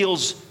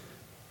feels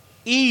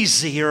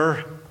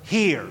easier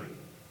here.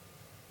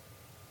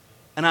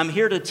 And I'm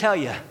here to tell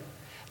you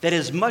that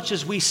as much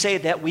as we say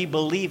that we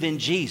believe in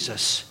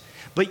Jesus,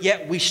 but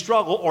yet we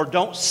struggle or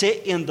don't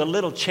sit in the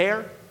little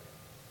chair,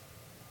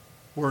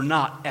 we're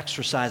not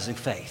exercising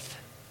faith.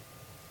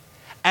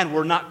 And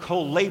we're not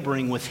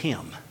co-laboring with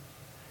Him.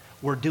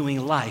 We're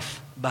doing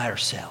life by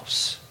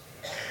ourselves.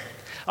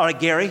 All right,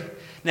 Gary,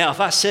 now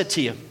if I said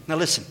to you, now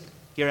listen,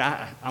 Gary,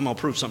 I'm going to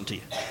prove something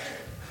to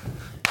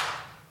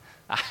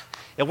you.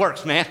 It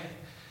works, man.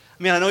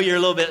 I mean, I know you're a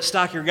little bit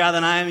stockier guy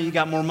than I am. You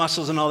got more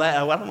muscles and all that.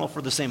 I don't know if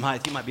we're the same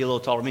height. You might be a little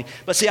taller than me.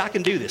 But see, I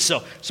can do this.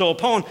 So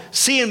upon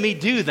seeing me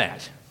do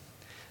that,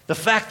 the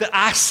fact that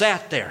I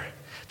sat there,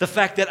 the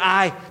fact that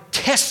I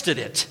tested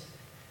it,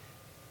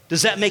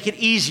 does that make it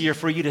easier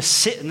for you to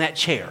sit in that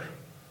chair?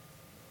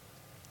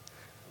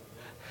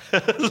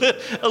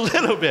 A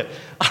little bit.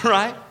 All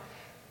right?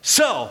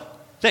 So,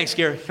 thanks,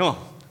 Gary. Come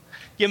on.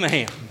 Give him a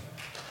hand.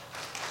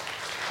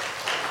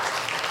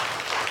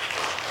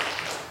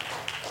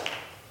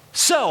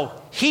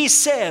 So, he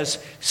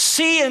says,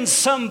 seeing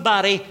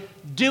somebody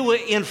do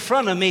it in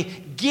front of me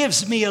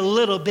gives me a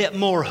little bit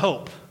more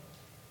hope.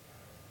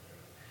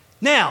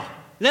 Now,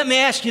 let me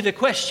ask you the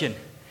question.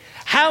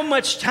 How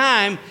much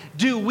time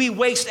do we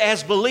waste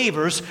as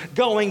believers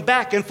going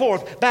back and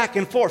forth, back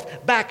and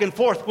forth, back and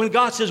forth when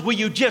God says, will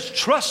you just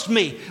trust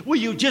me? Will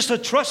you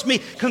just trust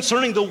me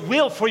concerning the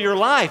will for your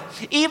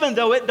life? Even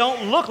though it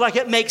don't look like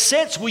it makes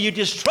sense, will you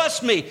just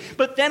trust me?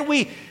 But then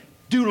we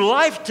do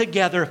life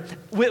together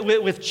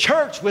with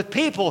church, with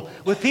people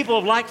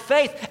of like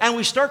faith, and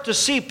we start to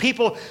see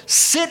people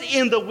sit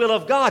in the will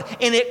of God,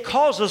 and it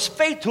causes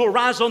faith to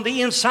arise on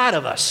the inside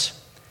of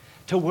us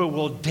to where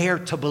we'll dare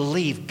to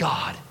believe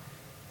God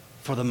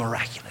for the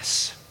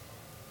miraculous.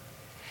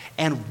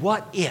 And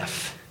what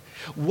if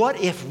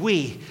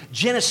we,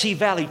 Genesee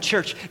Valley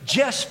Church,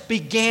 just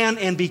began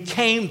and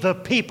became the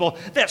people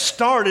that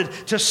started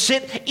to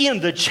sit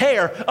in the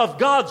chair of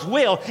God's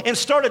will and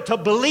started to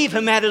believe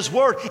Him at His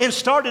word and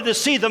started to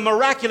see the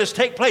miraculous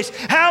take place?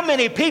 How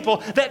many people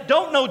that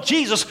don't know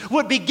Jesus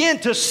would begin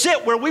to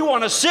sit where we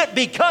want to sit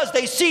because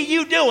they see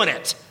you doing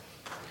it?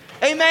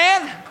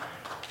 Amen?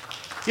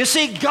 You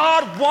see,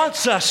 God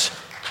wants us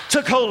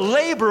to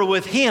co-labor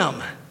with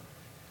Him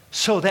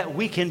so that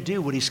we can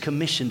do what He's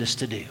commissioned us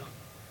to do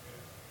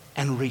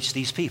and reach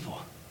these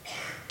people.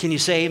 Can you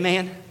say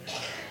amen?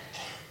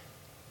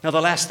 Now, the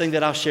last thing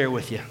that I'll share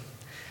with you,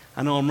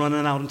 I know I'm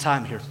running out of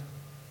time here,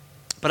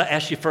 but I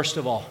ask you first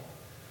of all,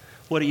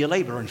 what are you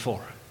laboring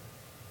for?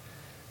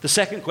 The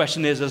second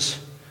question is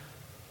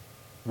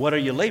what are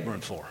you laboring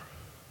for?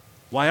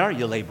 Why are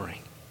you laboring?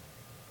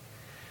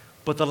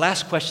 But the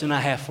last question I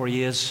have for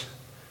you is,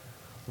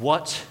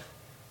 what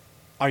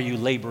are you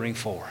laboring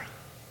for?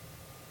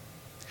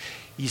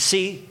 You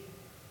see,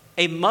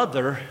 a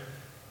mother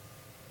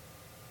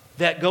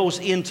that goes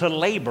into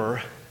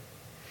labor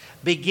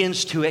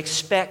begins to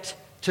expect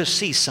to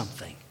see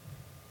something.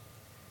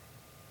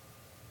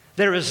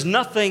 There is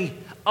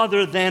nothing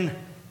other than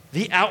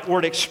the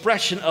outward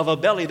expression of a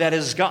belly that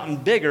has gotten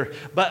bigger,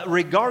 but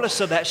regardless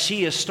of that,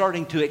 she is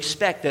starting to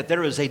expect that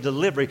there is a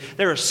delivery.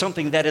 There is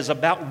something that is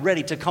about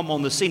ready to come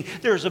on the scene.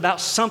 There is about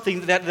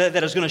something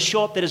that is going to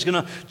show up that is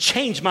going to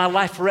change my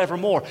life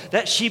forevermore.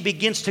 That she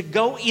begins to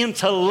go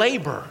into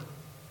labor.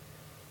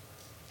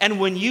 And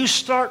when you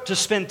start to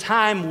spend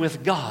time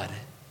with God,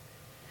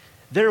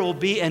 there will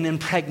be an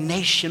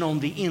impregnation on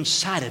the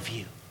inside of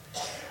you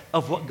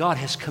of what God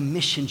has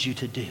commissioned you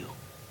to do.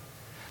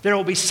 There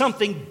will be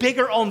something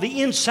bigger on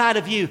the inside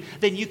of you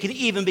than you can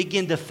even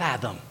begin to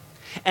fathom.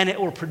 And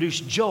it will produce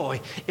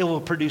joy. It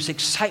will produce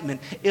excitement.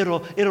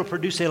 It'll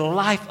produce a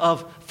life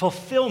of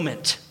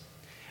fulfillment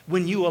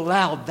when you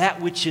allow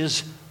that which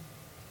is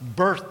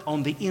birthed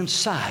on the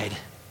inside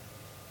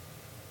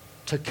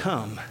to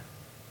come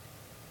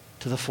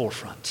to the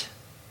forefront.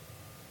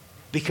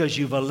 Because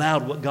you've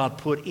allowed what God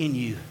put in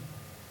you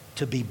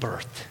to be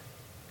birthed.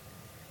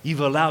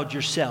 You've allowed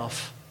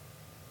yourself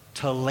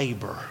to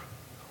labor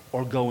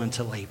or go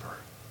into labor.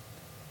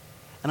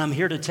 And I'm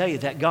here to tell you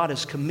that God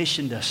has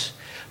commissioned us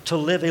to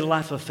live a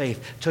life of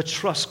faith, to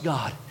trust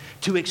God,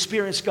 to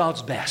experience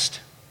God's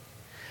best.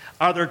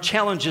 Are there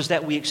challenges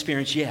that we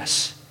experience?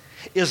 Yes.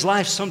 Is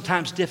life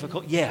sometimes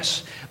difficult?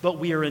 Yes. But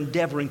we are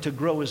endeavoring to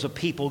grow as a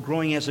people,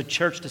 growing as a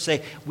church to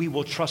say, we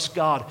will trust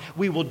God.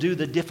 We will do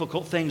the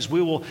difficult things.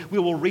 We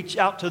will reach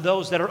out to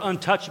those that are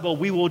untouchable.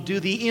 We will do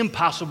the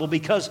impossible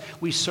because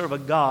we serve a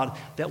God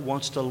that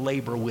wants to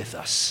labor with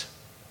us.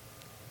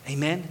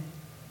 Amen?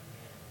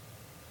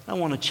 I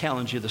want to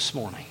challenge you this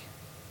morning.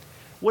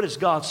 What has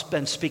God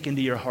been speaking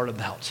to your heart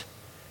about?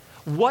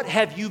 What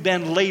have you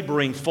been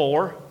laboring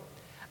for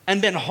and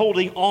been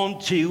holding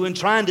on to and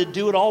trying to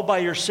do it all by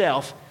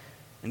yourself?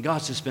 And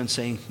God's just been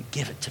saying,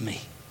 give it to me.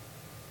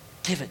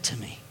 Give it to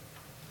me.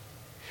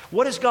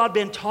 What has God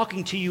been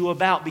talking to you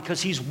about?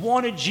 Because He's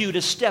wanted you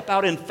to step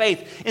out in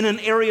faith in an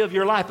area of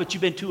your life, but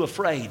you've been too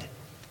afraid.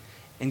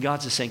 And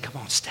God's just saying, come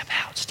on, step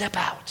out, step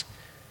out.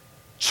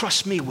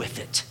 Trust me with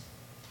it.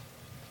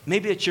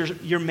 Maybe it's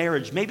your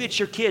marriage. Maybe it's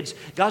your kids.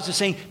 God's just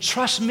saying,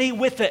 trust me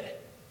with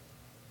it.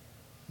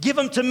 Give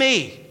them to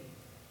me.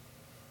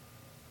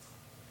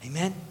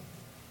 Amen?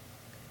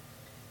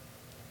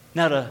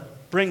 Now, to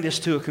bring this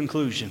to a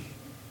conclusion,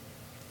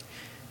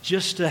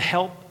 just to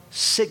help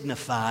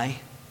signify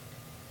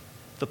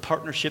the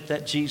partnership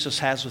that Jesus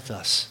has with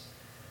us,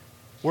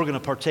 we're going to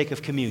partake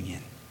of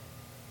communion.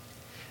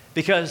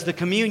 Because the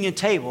communion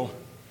table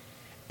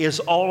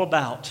is all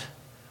about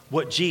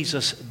what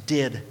Jesus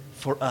did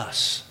for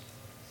us.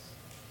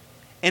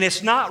 And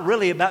it's not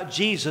really about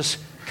Jesus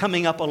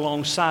coming up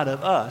alongside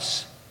of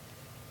us.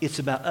 It's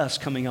about us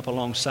coming up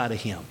alongside of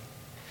Him.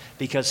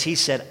 Because He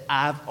said,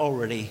 I've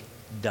already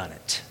done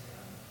it.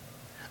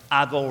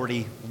 I've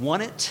already won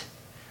it.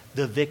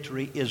 The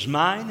victory is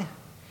mine.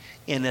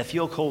 And if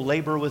you'll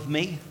co-labor with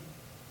me,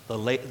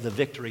 the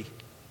victory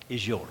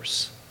is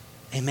yours.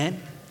 Amen?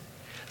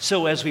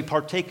 So as we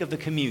partake of the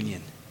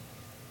communion,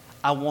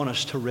 I want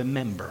us to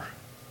remember,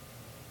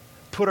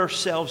 put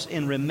ourselves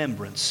in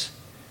remembrance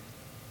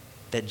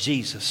that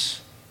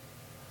Jesus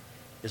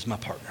is my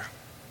partner.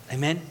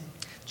 Amen?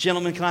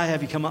 Gentlemen, can I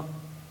have you come up?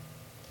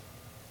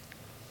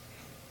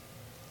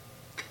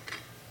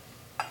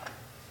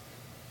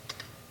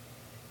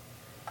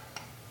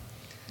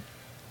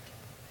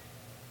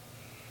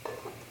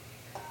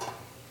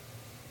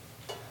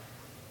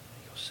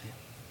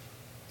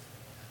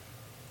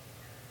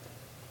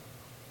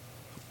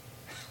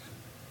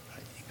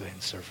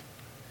 serve.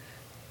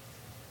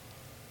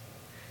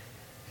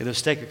 Okay,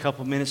 let's take a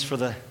couple minutes for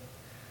the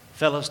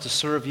fellows to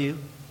serve you.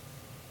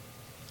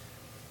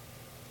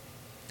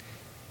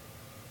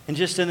 And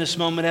just in this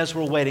moment as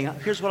we're waiting,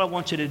 here's what I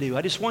want you to do.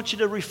 I just want you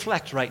to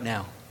reflect right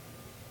now.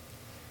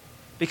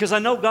 Because I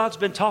know God's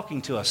been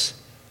talking to us.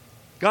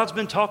 God's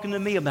been talking to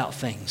me about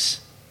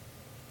things.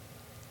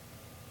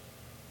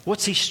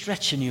 What's He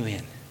stretching you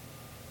in?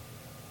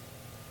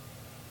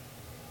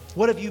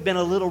 What have you been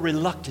a little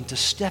reluctant to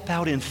step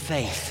out in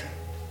faith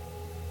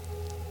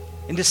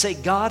and to say,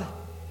 God,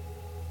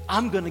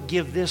 I'm going to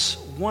give this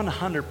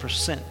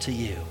 100% to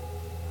you.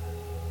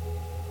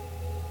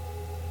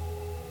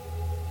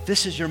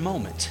 This is your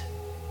moment.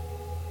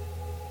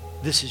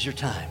 This is your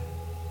time.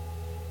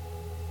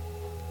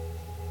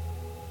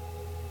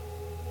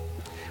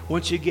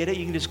 Once you get it,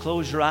 you can just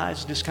close your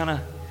eyes, just kind of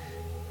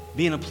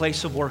be in a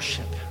place of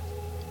worship.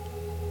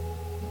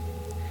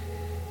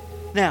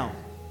 Now,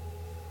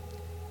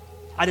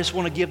 I just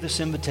want to give this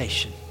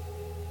invitation.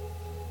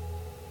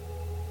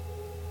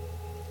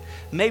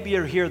 Maybe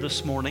you're here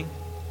this morning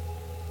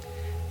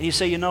and you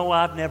say, you know,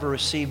 I've never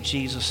received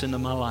Jesus into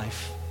my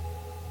life.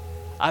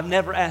 I've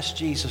never asked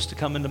Jesus to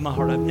come into my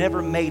heart. I've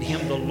never made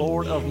Him the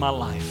Lord of my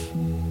life.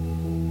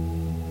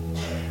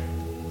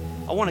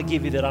 I want to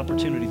give you that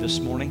opportunity this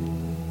morning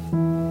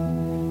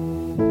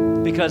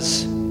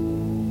because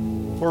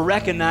we're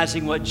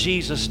recognizing what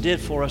Jesus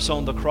did for us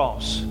on the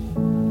cross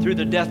through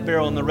the death,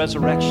 burial, and the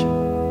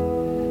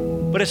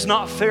resurrection. But it's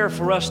not fair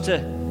for us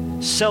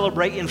to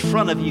celebrate in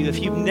front of you if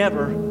you've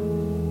never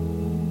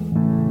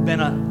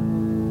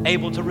been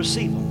able to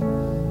receive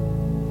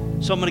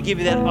Him. So I'm going to give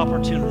you that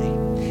opportunity.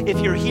 If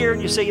you're here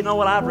and you say, you know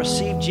what, I've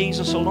received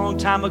Jesus a long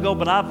time ago,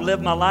 but I've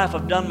lived my life,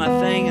 I've done my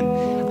thing,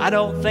 and I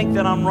don't think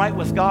that I'm right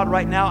with God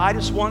right now, I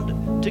just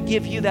want to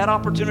give you that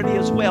opportunity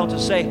as well to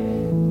say,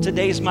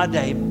 today's my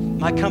day,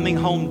 my coming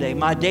home day,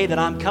 my day that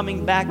I'm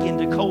coming back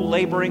into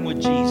co-laboring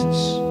with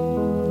Jesus.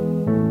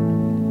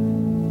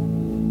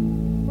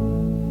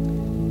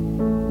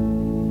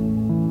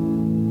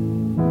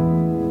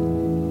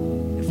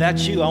 If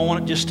that's you, I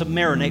want it just to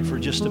marinate for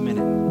just a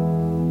minute.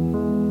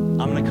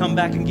 I'm going to come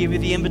back and give you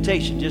the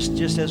invitation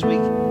just as we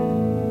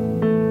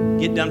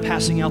get done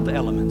passing out the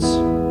elements.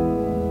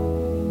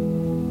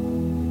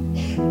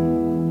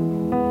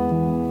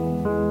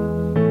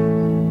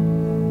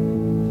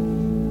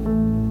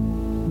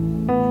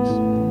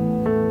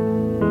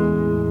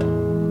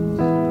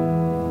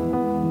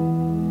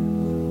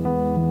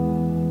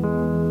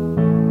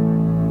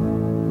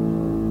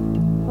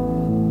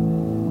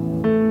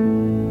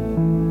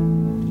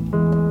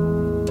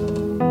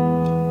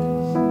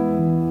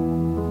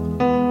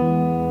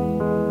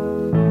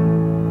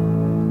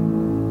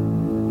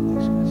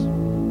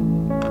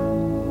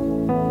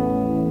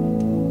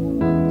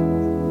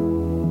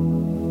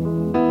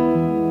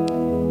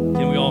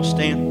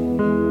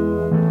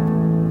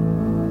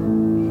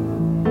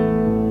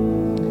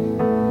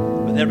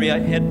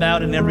 Head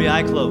bowed and every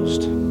eye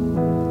closed.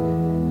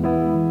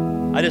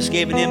 I just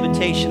gave an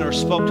invitation or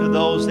spoke to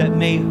those that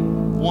may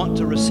want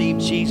to receive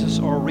Jesus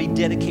or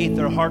rededicate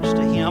their hearts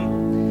to Him.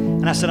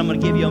 And I said, I'm going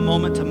to give you a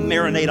moment to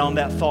marinate on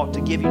that thought,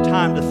 to give you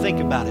time to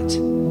think about it.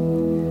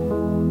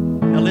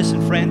 Now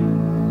listen, friend.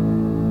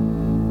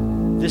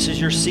 This is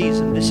your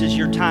season. This is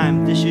your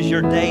time. This is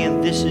your day.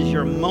 And this is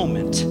your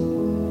moment.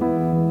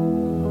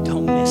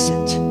 Don't miss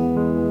it.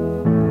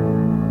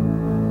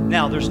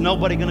 Now, there's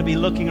nobody going to be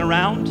looking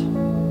around.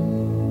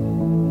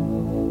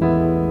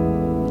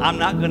 I'm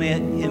not going to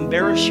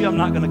embarrass you. I'm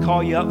not going to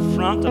call you up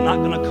front. I'm not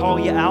going to call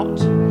you out.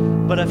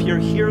 But if you're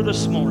here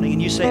this morning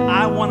and you say,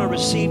 I want to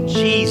receive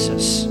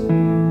Jesus,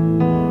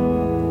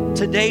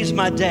 today's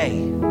my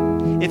day.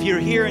 If you're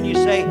here and you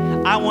say,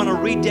 I want to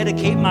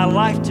rededicate my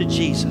life to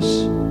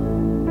Jesus,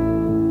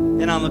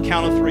 then on the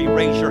count of 3,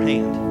 raise your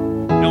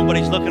hand.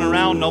 Nobody's looking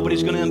around.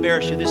 Nobody's going to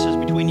embarrass you. This is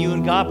between you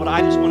and God, but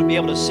I just want to be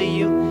able to see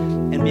you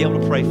and be able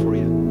to pray for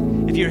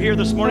you. If you're here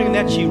this morning and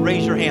that's you,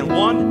 raise your hand.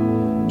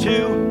 1,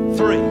 2,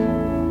 3.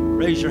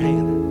 Raise your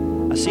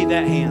hand. I see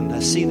that hand. I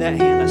see that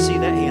hand. I see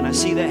that hand. I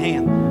see that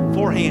hand.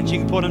 4 hands. You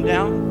can put them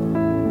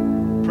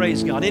down.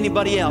 Praise God.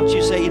 Anybody else?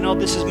 You say, you know,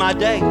 this is my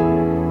day.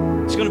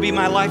 It's going to be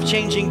my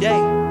life-changing day.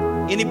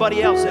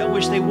 Anybody else that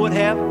wish they would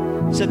have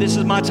said, this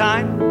is my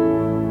time?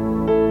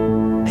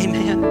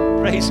 Amen.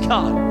 Praise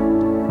God.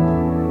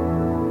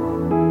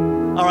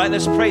 All right,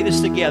 let's pray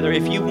this together.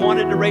 If you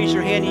wanted to raise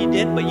your hand, you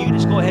did, but you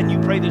just go ahead and you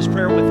pray this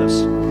prayer with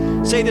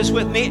us. Say this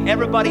with me,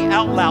 everybody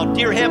out loud.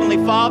 Dear Heavenly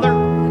Father,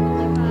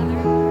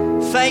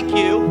 thank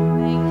you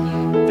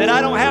that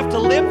I don't have to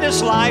live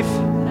this life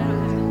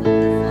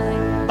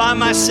by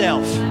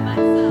myself.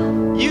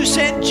 You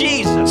sent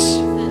Jesus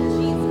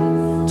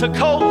to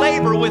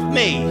co-labor with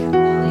me.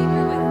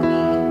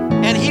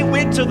 And He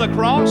went to the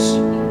cross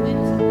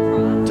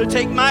to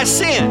take my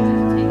sin.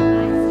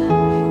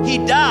 He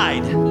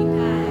died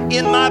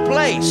in my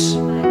place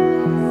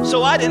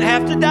so I didn't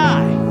have to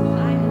die.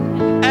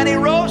 And He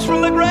rose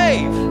from the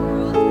grave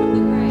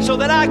so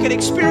that I could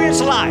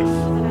experience life.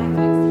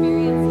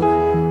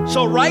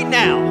 So right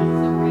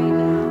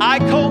now, I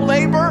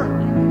co-labor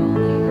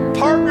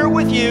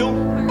you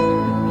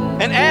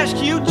and ask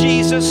you,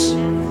 Jesus,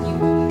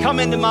 come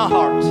into my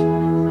heart.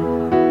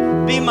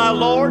 Be my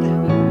Lord.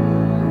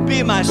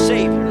 Be my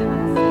Savior.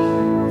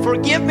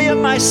 Forgive me of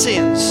my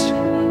sins.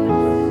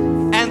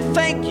 And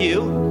thank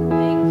you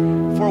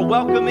for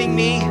welcoming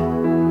me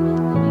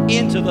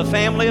into the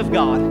family of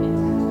God.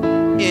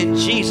 In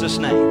Jesus'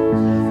 name.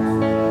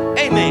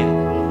 Amen.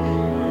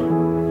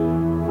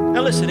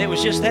 Now listen, it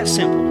was just that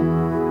simple.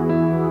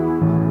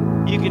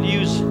 You could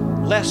use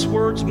less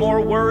words,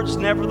 more words.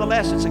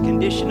 Nevertheless, it's a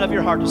condition of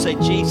your heart to say,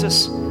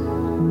 Jesus,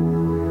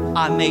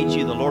 I made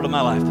you the Lord of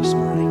my life this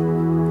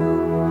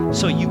morning.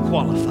 So you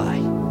qualify.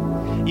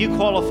 You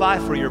qualify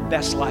for your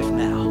best life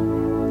now.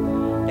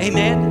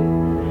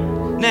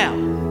 Amen. Now,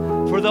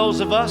 for those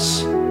of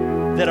us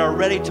that are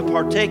ready to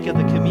partake of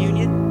the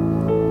communion,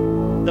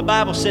 the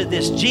Bible said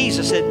this.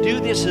 Jesus said, do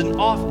this as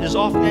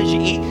often as you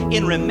eat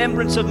in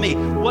remembrance of me.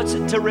 What's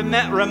it to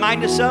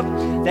remind us of?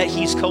 That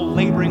he's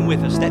co-laboring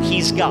with us, that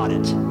he's got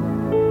it.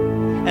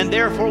 And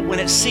therefore, when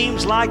it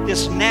seems like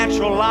this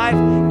natural life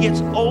gets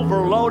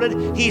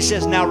overloaded, he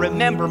says, now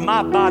remember,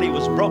 my body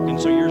was broken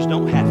so yours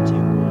don't have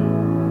to.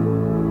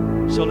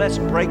 So let's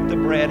break the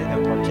bread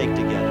and partake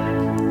together.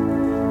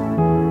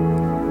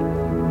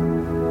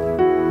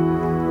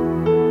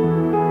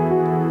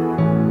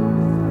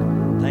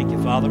 Thank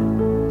you, Father.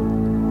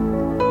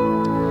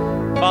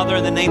 Father,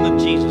 in the name of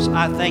Jesus,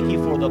 I thank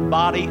you for the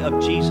body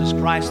of Jesus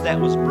Christ that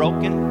was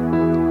broken.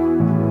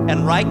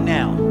 And right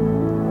now,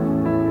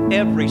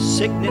 every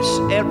sickness,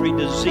 every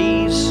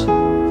disease,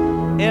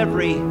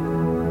 every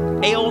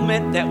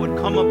ailment that would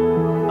come up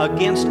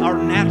against our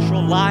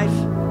natural life,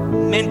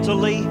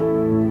 mentally,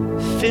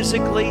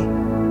 physically,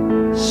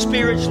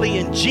 spiritually,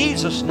 in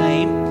Jesus'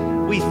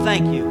 name, we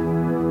thank you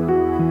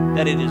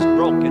that it is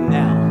broken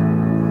now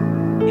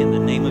in the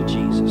name of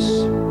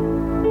Jesus.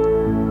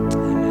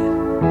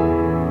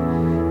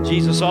 Amen.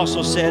 Jesus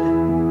also said,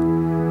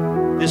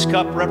 this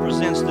cup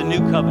represents the new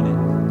covenant,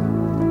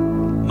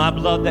 my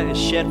blood that is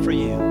shed for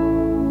you,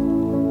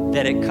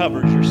 that it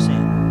covers your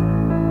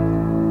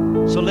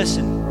sin. So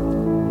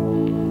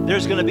listen,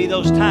 there's going to be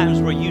those times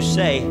where you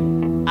say,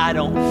 I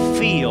don't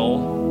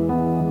feel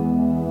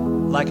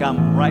like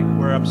I'm right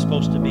where I'm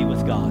supposed to be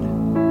with God.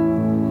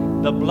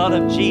 The blood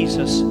of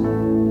Jesus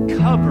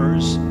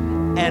covers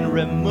and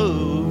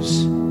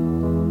removes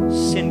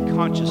sin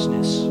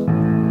consciousness.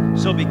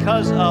 So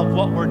because of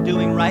what we're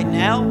doing right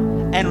now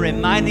and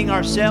reminding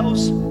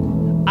ourselves,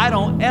 I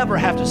don't ever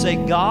have to say,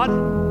 God,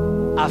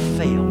 I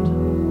failed.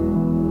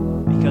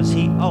 Because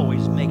he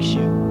always makes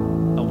you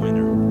a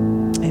winner.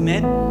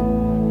 Amen?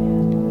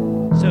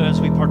 So as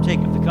we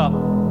partake of the cup,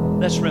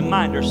 let's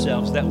remind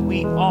ourselves that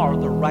we are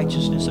the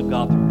righteousness of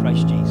God through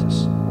Christ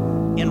Jesus,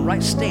 in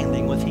right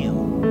standing with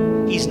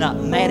him. He's not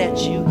mad at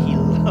you. He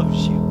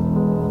loves you.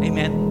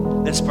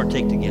 Amen. Let's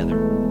partake together.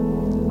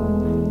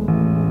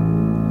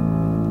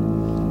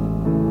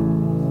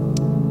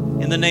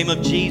 In the name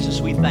of Jesus,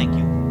 we thank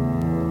you.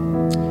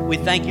 We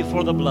thank you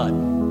for the blood.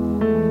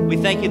 We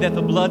thank you that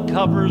the blood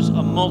covers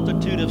a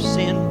multitude of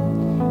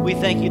sin. We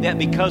thank you that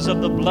because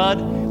of the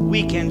blood,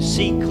 we can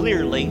see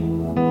clearly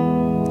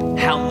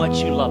how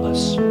much you love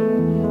us.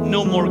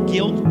 No more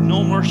guilt,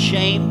 no more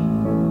shame,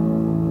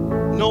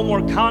 no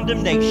more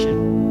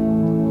condemnation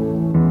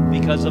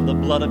because of the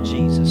blood of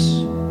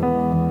Jesus.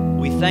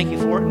 We thank you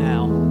for it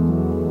now.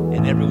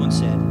 And everyone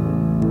said,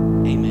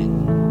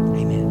 amen.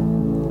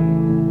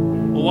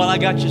 Amen. Well, while I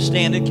got you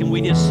standing, can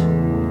we just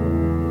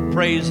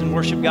praise and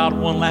worship God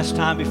one last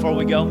time before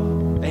we go?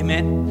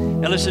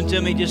 Amen. Now listen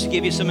to me, just to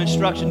give you some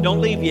instruction.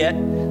 Don't leave yet.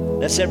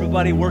 Let's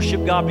everybody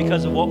worship God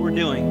because of what we're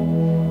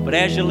doing. But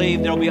as you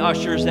leave, there will be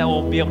ushers that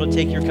will be able to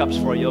take your cups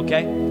for you,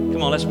 okay?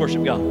 Come on, let's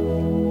worship God.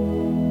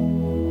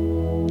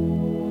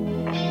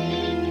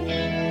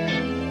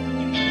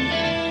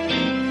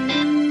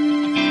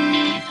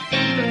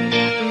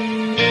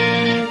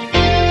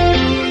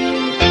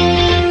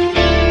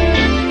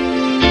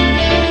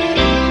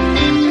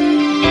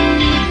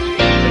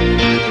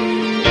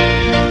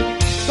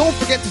 Don't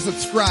forget to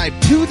subscribe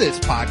to this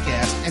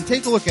podcast and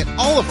take a look at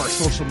all of our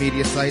social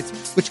media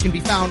sites, which can be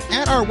found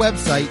at our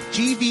website,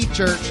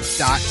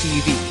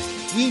 gvchurch.tv.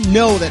 We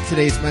know that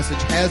today's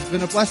message has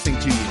been a blessing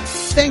to you.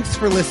 Thanks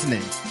for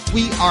listening.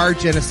 We are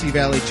Genesee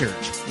Valley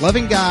Church,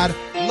 loving God,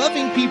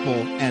 loving people,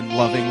 and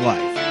loving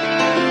life.